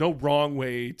 There's no wrong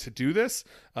way to do this,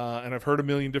 and I've heard a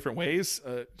million different ways.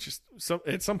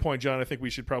 At some point, John, I think we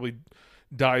should probably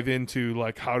dive into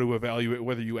like how to evaluate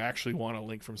whether you actually want to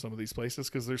link from some of these places,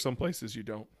 because there's some places you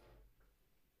don't.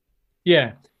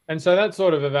 Yeah. And so that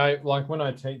sort of like when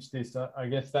I teach this, I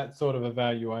guess that sort of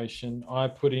evaluation I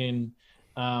put in,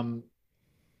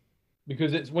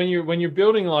 because it's when you're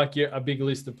building like a big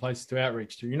list of places to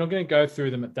outreach to, you're not going to go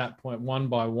through them at that point one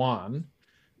by one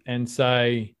and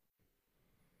say,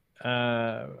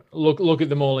 look at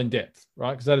them all in depth,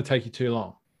 right? Because that'll take you too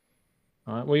long.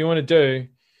 All right. What you want to do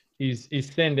is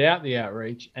send out the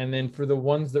outreach, and then for the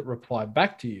ones that reply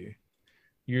back to you,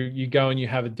 you go and you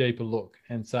have a deeper look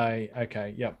and say,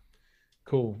 okay, yep,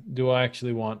 cool. Do I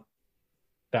actually want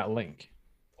that link?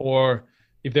 Or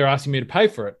if they're asking me to pay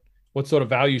for it, what sort of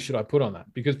value should I put on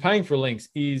that? Because paying for links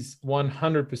is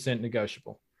 100%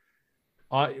 negotiable.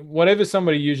 Whatever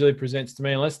somebody usually presents to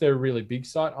me, unless they're a really big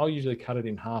site, I'll usually cut it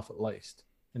in half at least.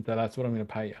 And so that's what I'm going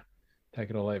to pay you. Take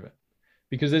it or leave it.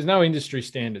 Because there's no industry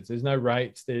standards. There's no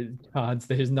rates, there's cards,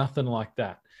 there's nothing like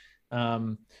that.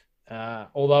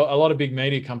 Although a lot of big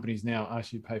media companies now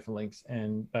ask you to pay for links,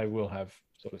 and they will have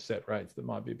sort of set rates that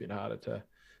might be a bit harder to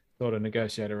sort of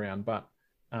negotiate around. But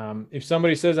if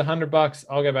somebody says $100,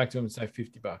 I'll go back to them and say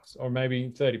 $50 or maybe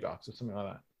 $30 or something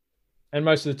like that. And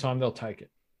most of the time they'll take it,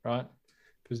 right?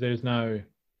 Because there's no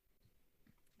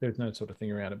sort of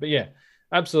thing around it. But yeah,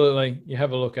 absolutely. You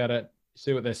have a look at it,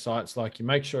 see what their site's like. You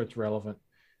make sure it's relevant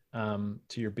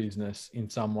to your business in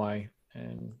some way,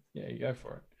 and yeah, you go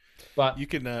for it. But you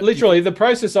can literally the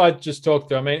process I just talked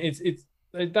through. I mean,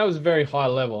 that was a very high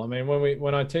level. I mean,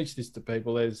 when I teach this to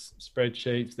people, there's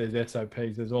spreadsheets, there's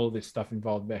SOPs, there's all of this stuff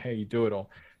involved about how you do it all.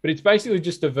 But it's basically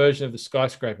just a version of the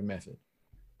skyscraper method,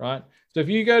 right? So if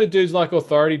you go to dudes like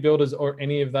Authority Builders or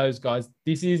any of those guys,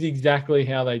 this is exactly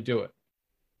how they do it.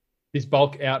 This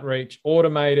bulk outreach,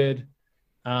 automated,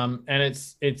 and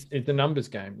it's a numbers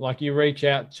game. Like you reach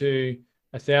out to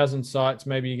 1,000 sites,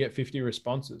 maybe you get 50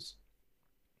 responses.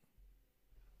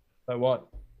 So what?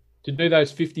 To do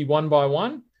those 50 one by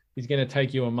one is going to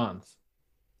take you a month,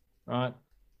 right?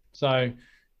 So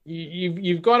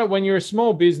you've got to, when you're a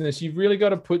small business, you've really got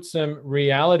to put some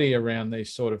reality around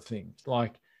these sort of things.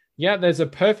 Like, yeah, there's a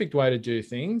perfect way to do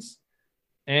things,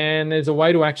 and there's a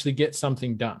way to actually get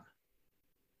something done.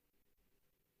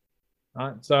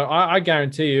 Right? So I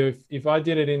guarantee you, if I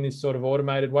did it in this sort of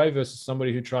automated way versus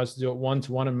somebody who tries to do it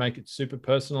one-to-one and make it super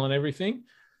personal and everything,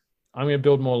 I'm going to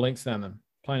build more links than them,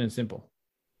 plain and simple.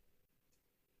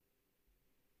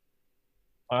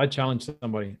 I challenge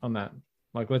somebody on that.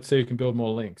 Like, let's see who can build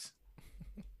more links.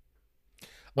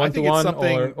 One-to-one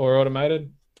or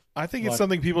automated. I think it's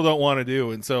something people don't want to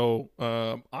do. And so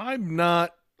I'm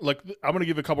not, like, I'm going to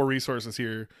give a couple resources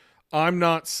here. I'm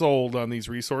not sold on these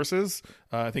resources.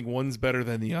 I think one's better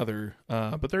than the other.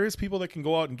 But there is people that can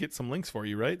go out and get some links for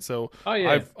you, right? So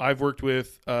I've worked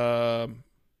with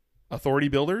Authority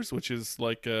Builders, which is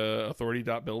like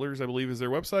authority.builders, I believe is their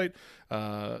website.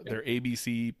 Their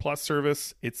ABC Plus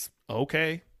service, it's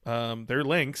okay. They're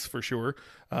links for sure,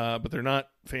 but they're not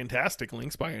fantastic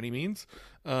links by any means.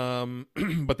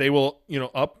 But they will,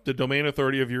 up the domain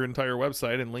authority of your entire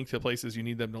website and link to places you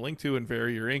need them to link to and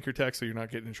vary your anchor text so you're not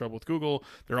getting in trouble with Google.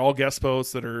 They're all guest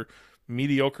posts that are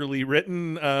mediocrely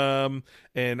written,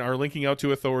 and are linking out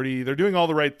to authority. They're doing all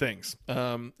the right things.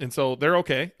 And so they're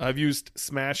okay. I've used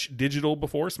Smash Digital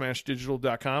before,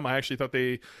 smashdigital.com. I actually thought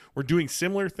they were doing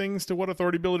similar things to what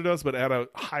Authority Builder does, but at a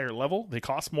higher level. They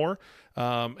cost more.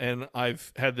 And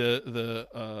I've had the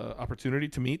opportunity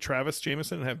to meet Travis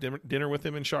Jameson and have dinner with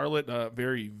him in Charlotte.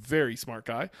 Very, very smart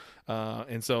guy.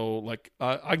 And so like,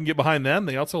 I can get behind them.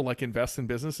 They also like invest in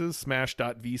businesses.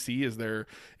 Smash.vc is their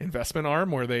investment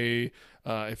arm where they,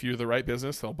 if you're the right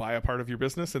business, they'll buy a part of your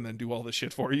business and then do all the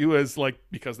shit for you as like,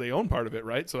 because they own part of it.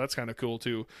 Right. So that's kind of cool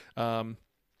too. On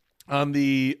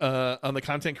the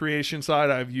content creation side,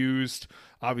 I've used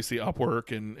obviously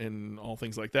Upwork and all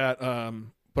things like that.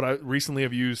 But I recently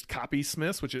have used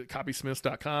Copysmiths, which is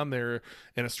copysmiths.com. They're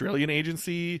an Australian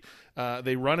agency.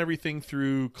 They run everything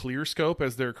through ClearScope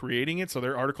as they're creating it. So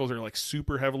their articles are like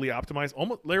super heavily optimized.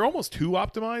 They're almost too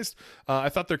optimized. I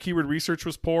thought their keyword research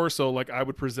was poor. So like I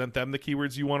would present them the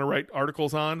keywords you want to write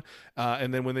articles on.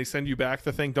 And then when they send you back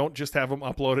the thing, don't just have them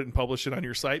upload it and publish it on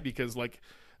your site, because like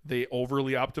they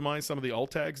overly optimize some of the alt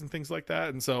tags and things like that.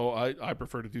 And so I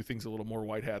prefer to do things a little more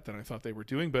white hat than I thought they were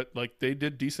doing, but like they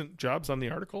did decent jobs on the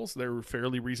articles. They were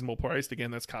fairly reasonable priced. Again,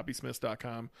 that's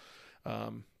copysmiths.com.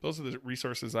 Those are the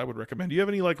resources I would recommend. Do you have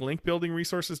any like link building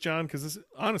resources, John? Cause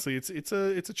honestly, it's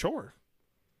a chore.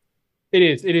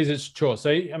 It's a chore. So,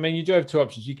 I mean, you do have two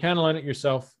options. You can learn it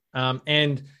yourself.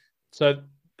 And so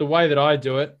the way that I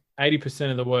do it, 80%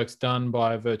 of the work's done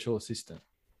by a virtual assistant,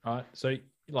 right? So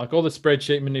like all the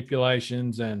spreadsheet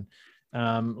manipulations and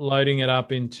loading it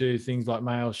up into things like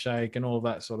Mailshake and all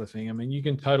that sort of thing. I mean, you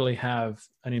can totally have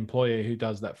an employee who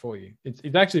does that for you.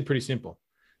 It's actually pretty simple.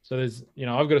 So there's,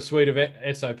 I've got a suite of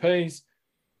SOPs.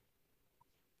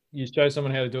 You show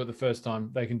someone how to do it the first time,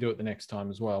 they can do it the next time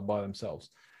as well by themselves.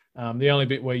 The only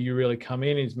bit where you really come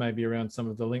in is maybe around some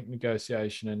of the link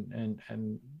negotiation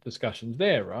and discussions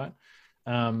there, right?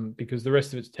 Because the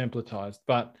rest of it's templatized.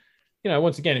 But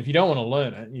once again, if you don't want to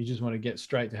learn it, you just want to get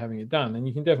straight to having it done, then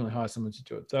you can definitely hire someone to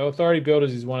do it. So Authority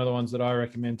Builders is one of the ones that I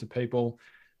recommend to people.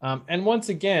 And once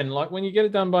again, like when you get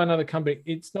it done by another company,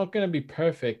 it's not going to be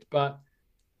perfect, but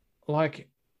like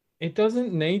it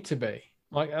doesn't need to be.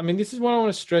 Like, I mean, this is what I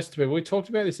want to stress to people. We talked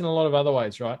about this in a lot of other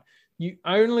ways, right? You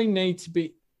don't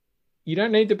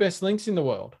need the best links in the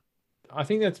world. I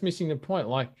think that's missing the point.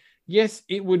 Like, yes,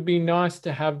 it would be nice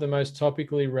to have the most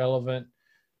topically relevant,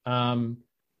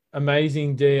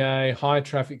 amazing DA, high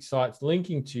traffic sites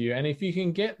linking to you. And if you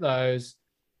can get those,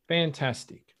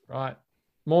 fantastic, right?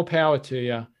 More power to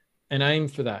you and aim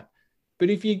for that. But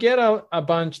if you get a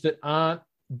bunch that aren't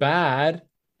bad,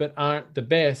 but aren't the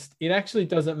best, it actually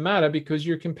doesn't matter because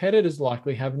your competitors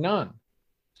likely have none.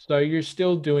 So you're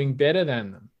still doing better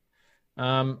than them.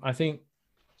 I think,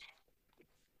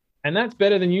 and that's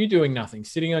better than you doing nothing,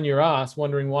 sitting on your ass,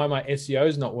 wondering why my SEO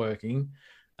is not working,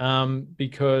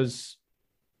 because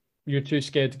you're too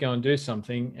scared to go and do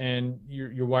something and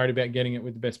you're worried about getting it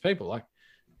with the best people. Like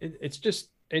it's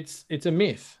a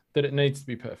myth that it needs to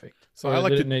be perfect. So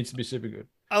it needs to be super good.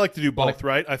 I like to do both,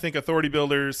 right? I think Authority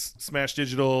Builders, Smash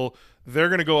Digital, they're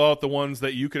going to go out the ones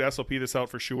that you could SOP this out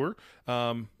for sure.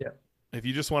 If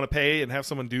you just want to pay and have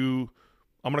someone do,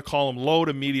 I'm going to call them low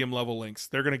to medium level links.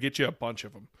 They're going to get you a bunch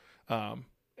of them.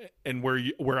 And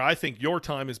where I think your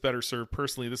time is better served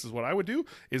personally, this is what I would do,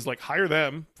 is like hire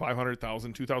them $500,000,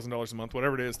 $2,000 a month,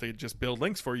 whatever it is. They just build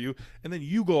links for you. And then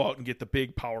you go out and get the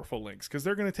big, powerful links because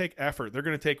they're going to take effort. They're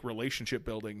going to take relationship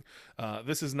building.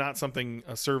 This is not something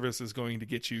a service is going to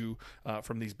get you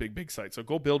from these big sites. So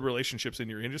go build relationships in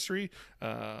your industry.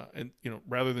 And,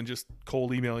 rather than just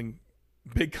cold emailing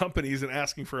big companies and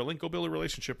asking for a link, go build a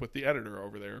relationship with the editor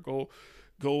over there. Go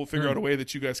figure out a way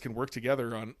that you guys can work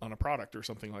together on a product or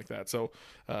something like that. So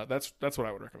that's what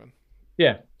I would recommend.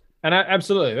 Yeah, and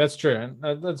absolutely, that's true.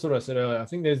 And that's what I said earlier. I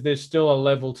think there's still a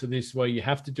level to this where you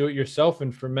have to do it yourself.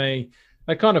 And for me,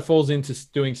 that kind of falls into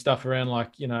doing stuff around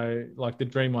like the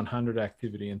Dream 100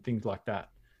 activity and things like that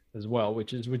as well,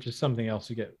 which is something else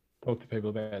to talk to people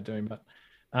about doing. But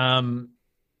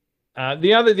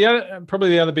the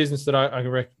other business that I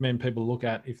recommend people look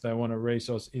at if they want a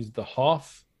resource is the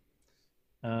Hoff.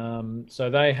 So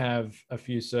they have a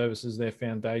few services, their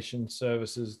foundation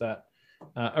services that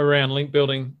around link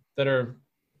building that are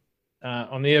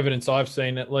on the evidence I've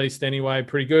seen at least anyway,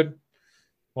 pretty good.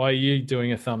 Why are you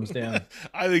doing a thumbs down?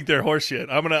 I think they're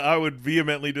horseshit. I would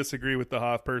vehemently disagree with the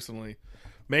Hoff personally.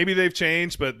 Maybe they've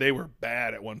changed, but they were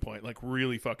bad at one point, like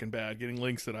really fucking bad, getting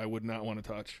links that I would not want to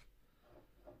touch.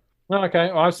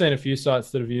 Okay, well, I've seen a few sites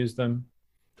that have used them.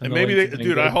 And maybe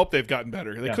I hope they've gotten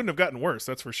better. They couldn't have gotten worse,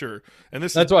 that's for sure. And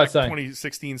that's what I say.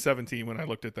 2016, 17 when I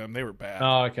looked at them, they were bad.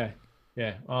 Oh, okay.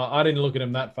 Yeah, I didn't look at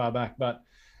them that far back, but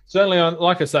certainly on,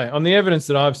 like I say, on the evidence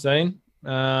that I've seen,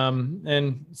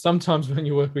 and sometimes when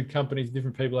you work with companies,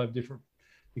 different people have different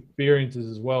experiences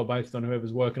as well, based on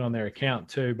whoever's working on their account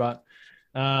too. But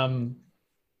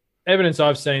evidence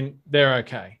I've seen, they're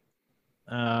okay.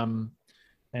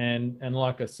 And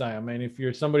like I say, I mean, if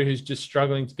you're somebody who's just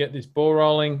struggling to get this ball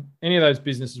rolling, any of those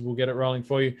businesses will get it rolling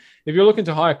for you. If you're looking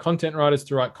to hire content writers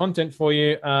to write content for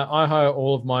you, I hire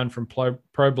all of mine from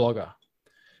ProBlogger.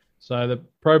 So the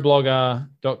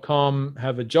ProBlogger.com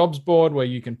have a jobs board where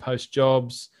you can post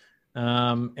jobs,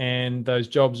 and those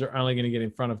jobs are only going to get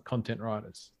in front of content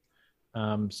writers.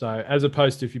 So as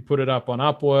opposed to if you put it up on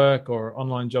Upwork or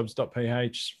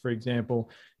onlinejobs.ph, for example,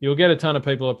 you'll get a ton of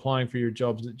people applying for your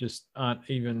jobs that just aren't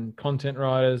even content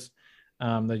writers.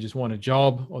 They just want a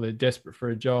job, or they're desperate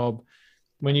for a job.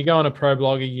 When you go on a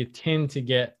ProBlogger, you tend to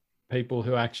get people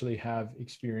who actually have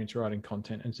experience writing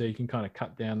content. And so you can kind of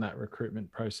cut down that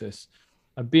recruitment process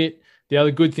a bit. The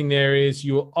other good thing there is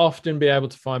you will often be able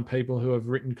to find people who have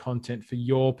written content for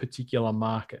your particular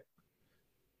market.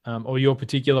 Or your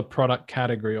particular product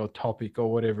category or topic or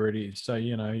whatever it is. So,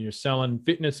 you know, you're selling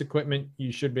fitness equipment,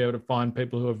 you should be able to find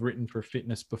people who have written for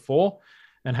fitness before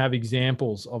and have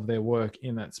examples of their work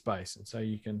in that space. And so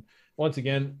you can, once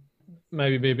again,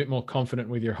 maybe be a bit more confident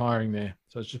with your hiring there.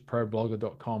 So it's just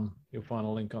ProBlogger.com. You'll find a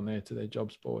link on there to their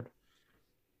jobs board.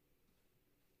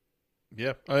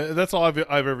 Yeah, that's all I've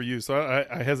ever used. So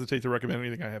I hesitate to recommend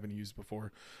anything I haven't used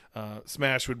before.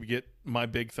 Smash would get my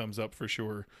big thumbs up for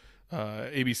sure.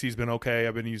 ABC's been okay.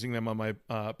 I've been using them on my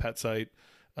pet site.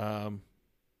 I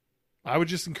would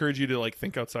just encourage you to like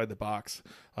think outside the box.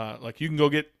 Like you can go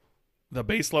get the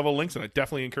base level links, and I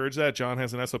definitely encourage that. John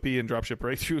has an SOP in Dropship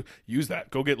Breakthrough. Use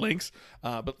that. Go get links.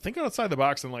 But think outside the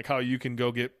box and like how you can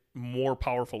go get more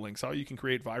powerful links, how you can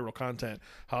create viral content,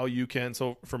 how you can.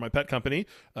 So for my pet company,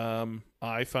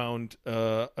 I found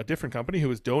a different company who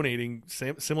was donating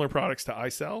similar products to I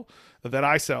sell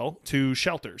to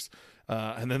shelters.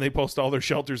 And then they post all their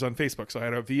shelters on Facebook. So I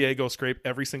had a VA go scrape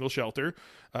every single shelter,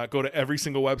 go to every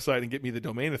single website and get me the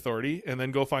domain authority, and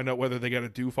then go find out whether they got a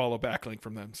do follow backlink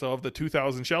from them. So of the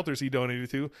 2,000 shelters he donated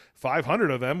to, 500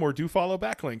 of them were do follow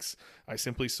backlinks. I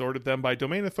simply sorted them by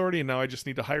domain authority, and now I just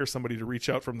need to hire somebody to reach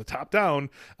out from the top down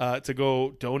to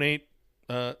go donate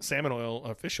salmon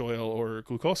oil, fish oil, or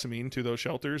glucosamine to those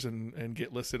shelters and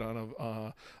get listed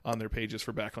on their pages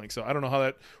for backlinks. So I don't know how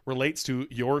that relates to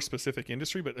your specific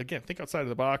industry, but again, think outside of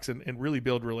the box and really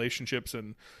build relationships,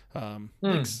 and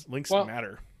links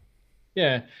matter.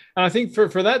 Yeah. And I think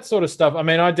for that sort of stuff, I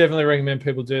mean, I definitely recommend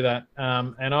people do that.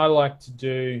 And I like to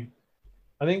do,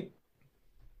 I think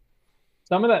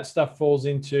some of that stuff falls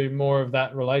into more of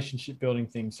that relationship building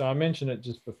thing. So I mentioned it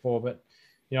just before, but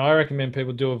you know, I recommend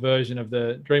people do a version of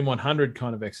the Dream 100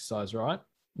 kind of exercise, right?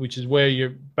 Which is where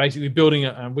you're basically building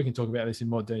and we can talk about this in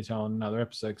more detail in another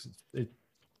episode because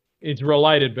it's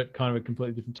related, but kind of a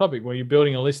completely different topic, where you're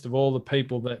building a list of all the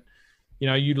people that, you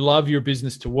know, you'd love your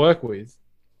business to work with,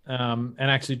 and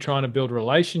actually trying to build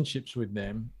relationships with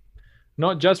them,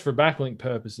 not just for backlink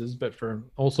purposes, but for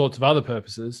all sorts of other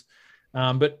purposes.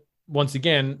 But once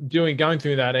again, going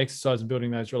through that exercise and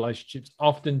building those relationships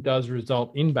often does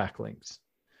result in backlinks.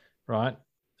 Right?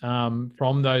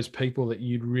 From those people that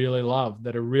you'd really love,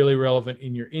 that are really relevant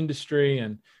in your industry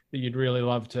and that you'd really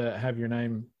love to have your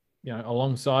name, you know,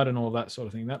 alongside and all that sort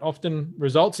of thing. That often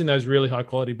results in those really high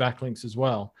quality backlinks as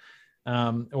well,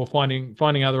 or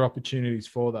finding other opportunities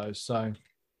for those. So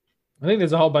I think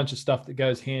there's a whole bunch of stuff that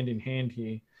goes hand in hand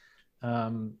here,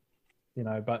 you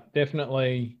know, but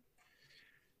definitely,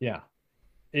 yeah.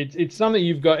 It's something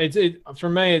you've got. For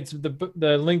me, it's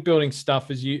the link building stuff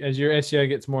as your SEO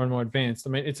gets more and more advanced. I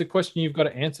mean, it's a question you've got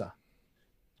to answer.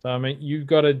 So I mean, you've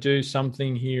got to do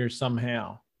something here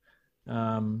somehow,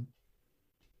 and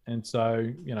so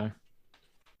you know.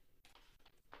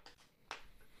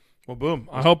 Well, boom.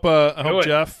 I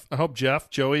hope Jeff,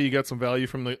 Joey, you got some value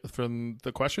from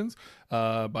the questions.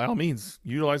 By all means,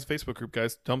 utilize the Facebook group,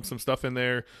 guys. Dump some stuff in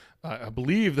there. I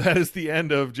believe that is the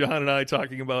end of John and I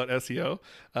talking about SEO.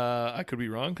 I could be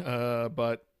wrong,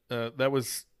 but that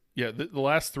was the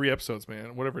last 3 episodes,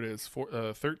 man. Whatever it is,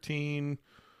 13,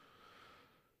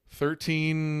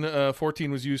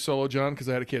 14 was you solo, John, because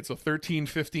I had a kid. So 13,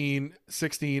 15,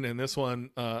 16, and this one,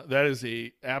 that is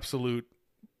a absolute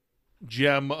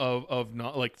gem of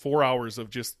not like 4 hours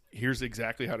of just here's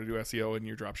exactly how to do SEO in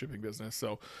your dropshipping business.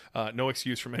 So no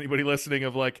excuse from anybody listening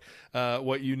of like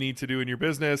what you need to do in your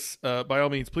business. By all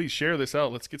means, please share this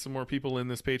out. Let's get some more people in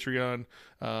this Patreon.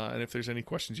 And if there's any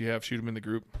questions you have, shoot them in the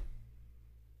group.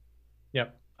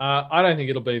 Yep. I don't think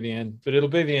it'll be the end, but it'll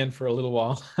be the end for a little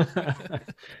while.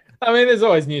 I mean, there's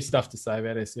always new stuff to say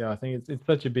about SEO. I think it's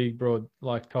such a big, broad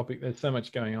topic. There's so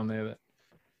much going on there that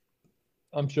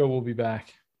I'm sure we'll be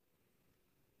back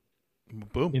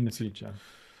Boom. in the future.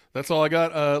 That's all I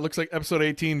got. Looks like episode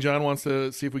 18, John wants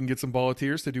to see if we can get some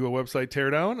volunteers to do a website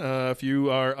teardown. If you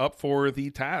are up for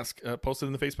the task, post it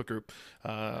in the Facebook group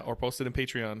or post it in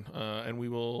Patreon, and we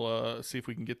will see if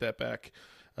we can get that back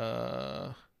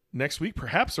next week,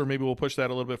 perhaps, or maybe we'll push that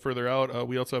a little bit further out.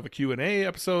 We also have a Q&A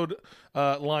episode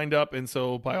lined up, and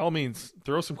so by all means,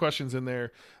 throw some questions in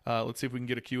there. Let's see if we can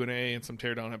get a Q&A and some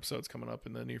teardown episodes coming up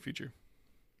in the near future.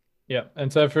 Yeah,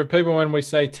 and so for people, when we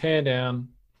say tear down,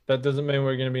 that doesn't mean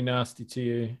we're going to be nasty to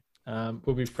you.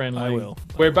 We'll be friendly. I will.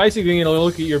 We're basically going to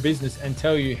look at your business and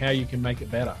tell you how you can make it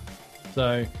better.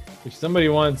 So if somebody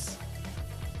wants,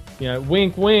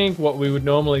 wink, wink, what we would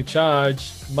normally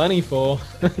charge money for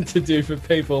to do for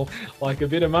people, like a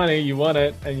bit of money, you want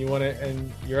it, and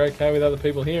you're okay with other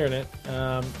people hearing it,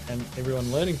 and everyone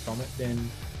learning from it, then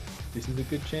this is a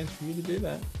good chance for you to do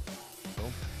that.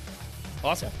 Cool.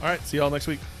 Awesome. All right. See you all next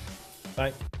week.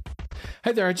 Bye.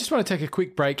 Hey there, I just want to take a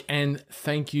quick break and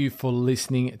thank you for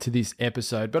listening to this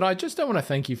episode. But I just don't want to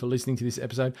thank you for listening to this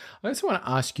episode. I also want to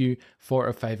ask you for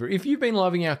a favor. If you've been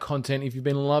loving our content, if you've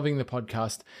been loving the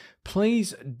podcast,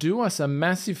 please do us a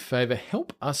massive favor.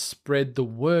 Help us spread the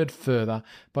word further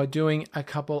by doing a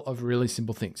couple of really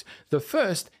simple things. The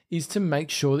first is to make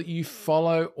sure that you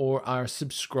follow or are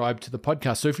subscribed to the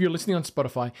podcast. So if you're listening on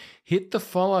Spotify, hit the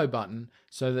follow button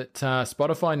so that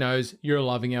Spotify knows you're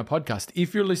loving our podcast.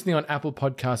 If you're listening on Apple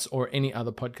Podcasts or any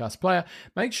other podcast player,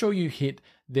 make sure you hit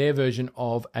their version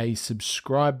of a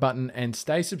subscribe button and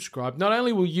stay subscribed. Not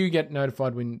only will you get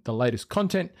notified when the latest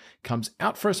content comes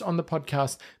out for us on the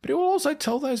podcast, but it will also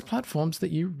tell those platforms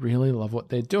that you really love what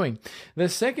they're doing. The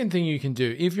second thing you can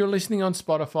do, if you're listening on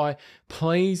Spotify,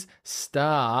 please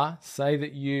say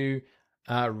that you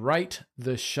rate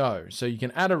the show. So you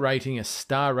can add a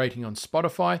star rating on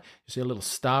Spotify. You see a little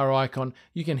star icon.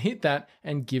 You can hit that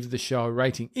and give the show a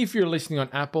rating. If you're listening on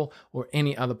Apple or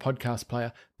any other podcast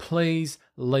player, please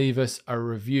leave us a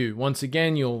review. Once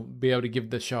again, you'll be able to give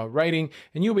the show a rating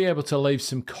and you'll be able to leave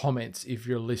some comments if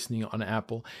you're listening on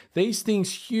Apple. These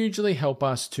things hugely help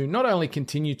us to not only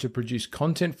continue to produce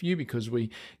content for you because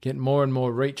we get more and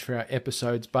more reach for our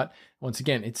episodes, but once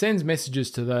again, it sends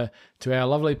messages to our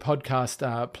lovely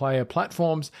podcast player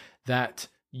platforms that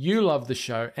you love the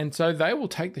show, and so they will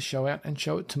take the show out and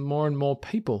show it to more and more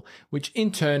people, which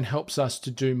in turn helps us to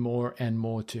do more and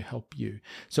more to help you.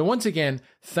 So once again,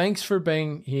 thanks for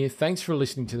being here. Thanks for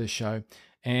listening to the show,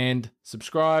 and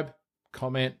subscribe,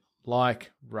 comment,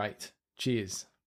 like, rate. Cheers.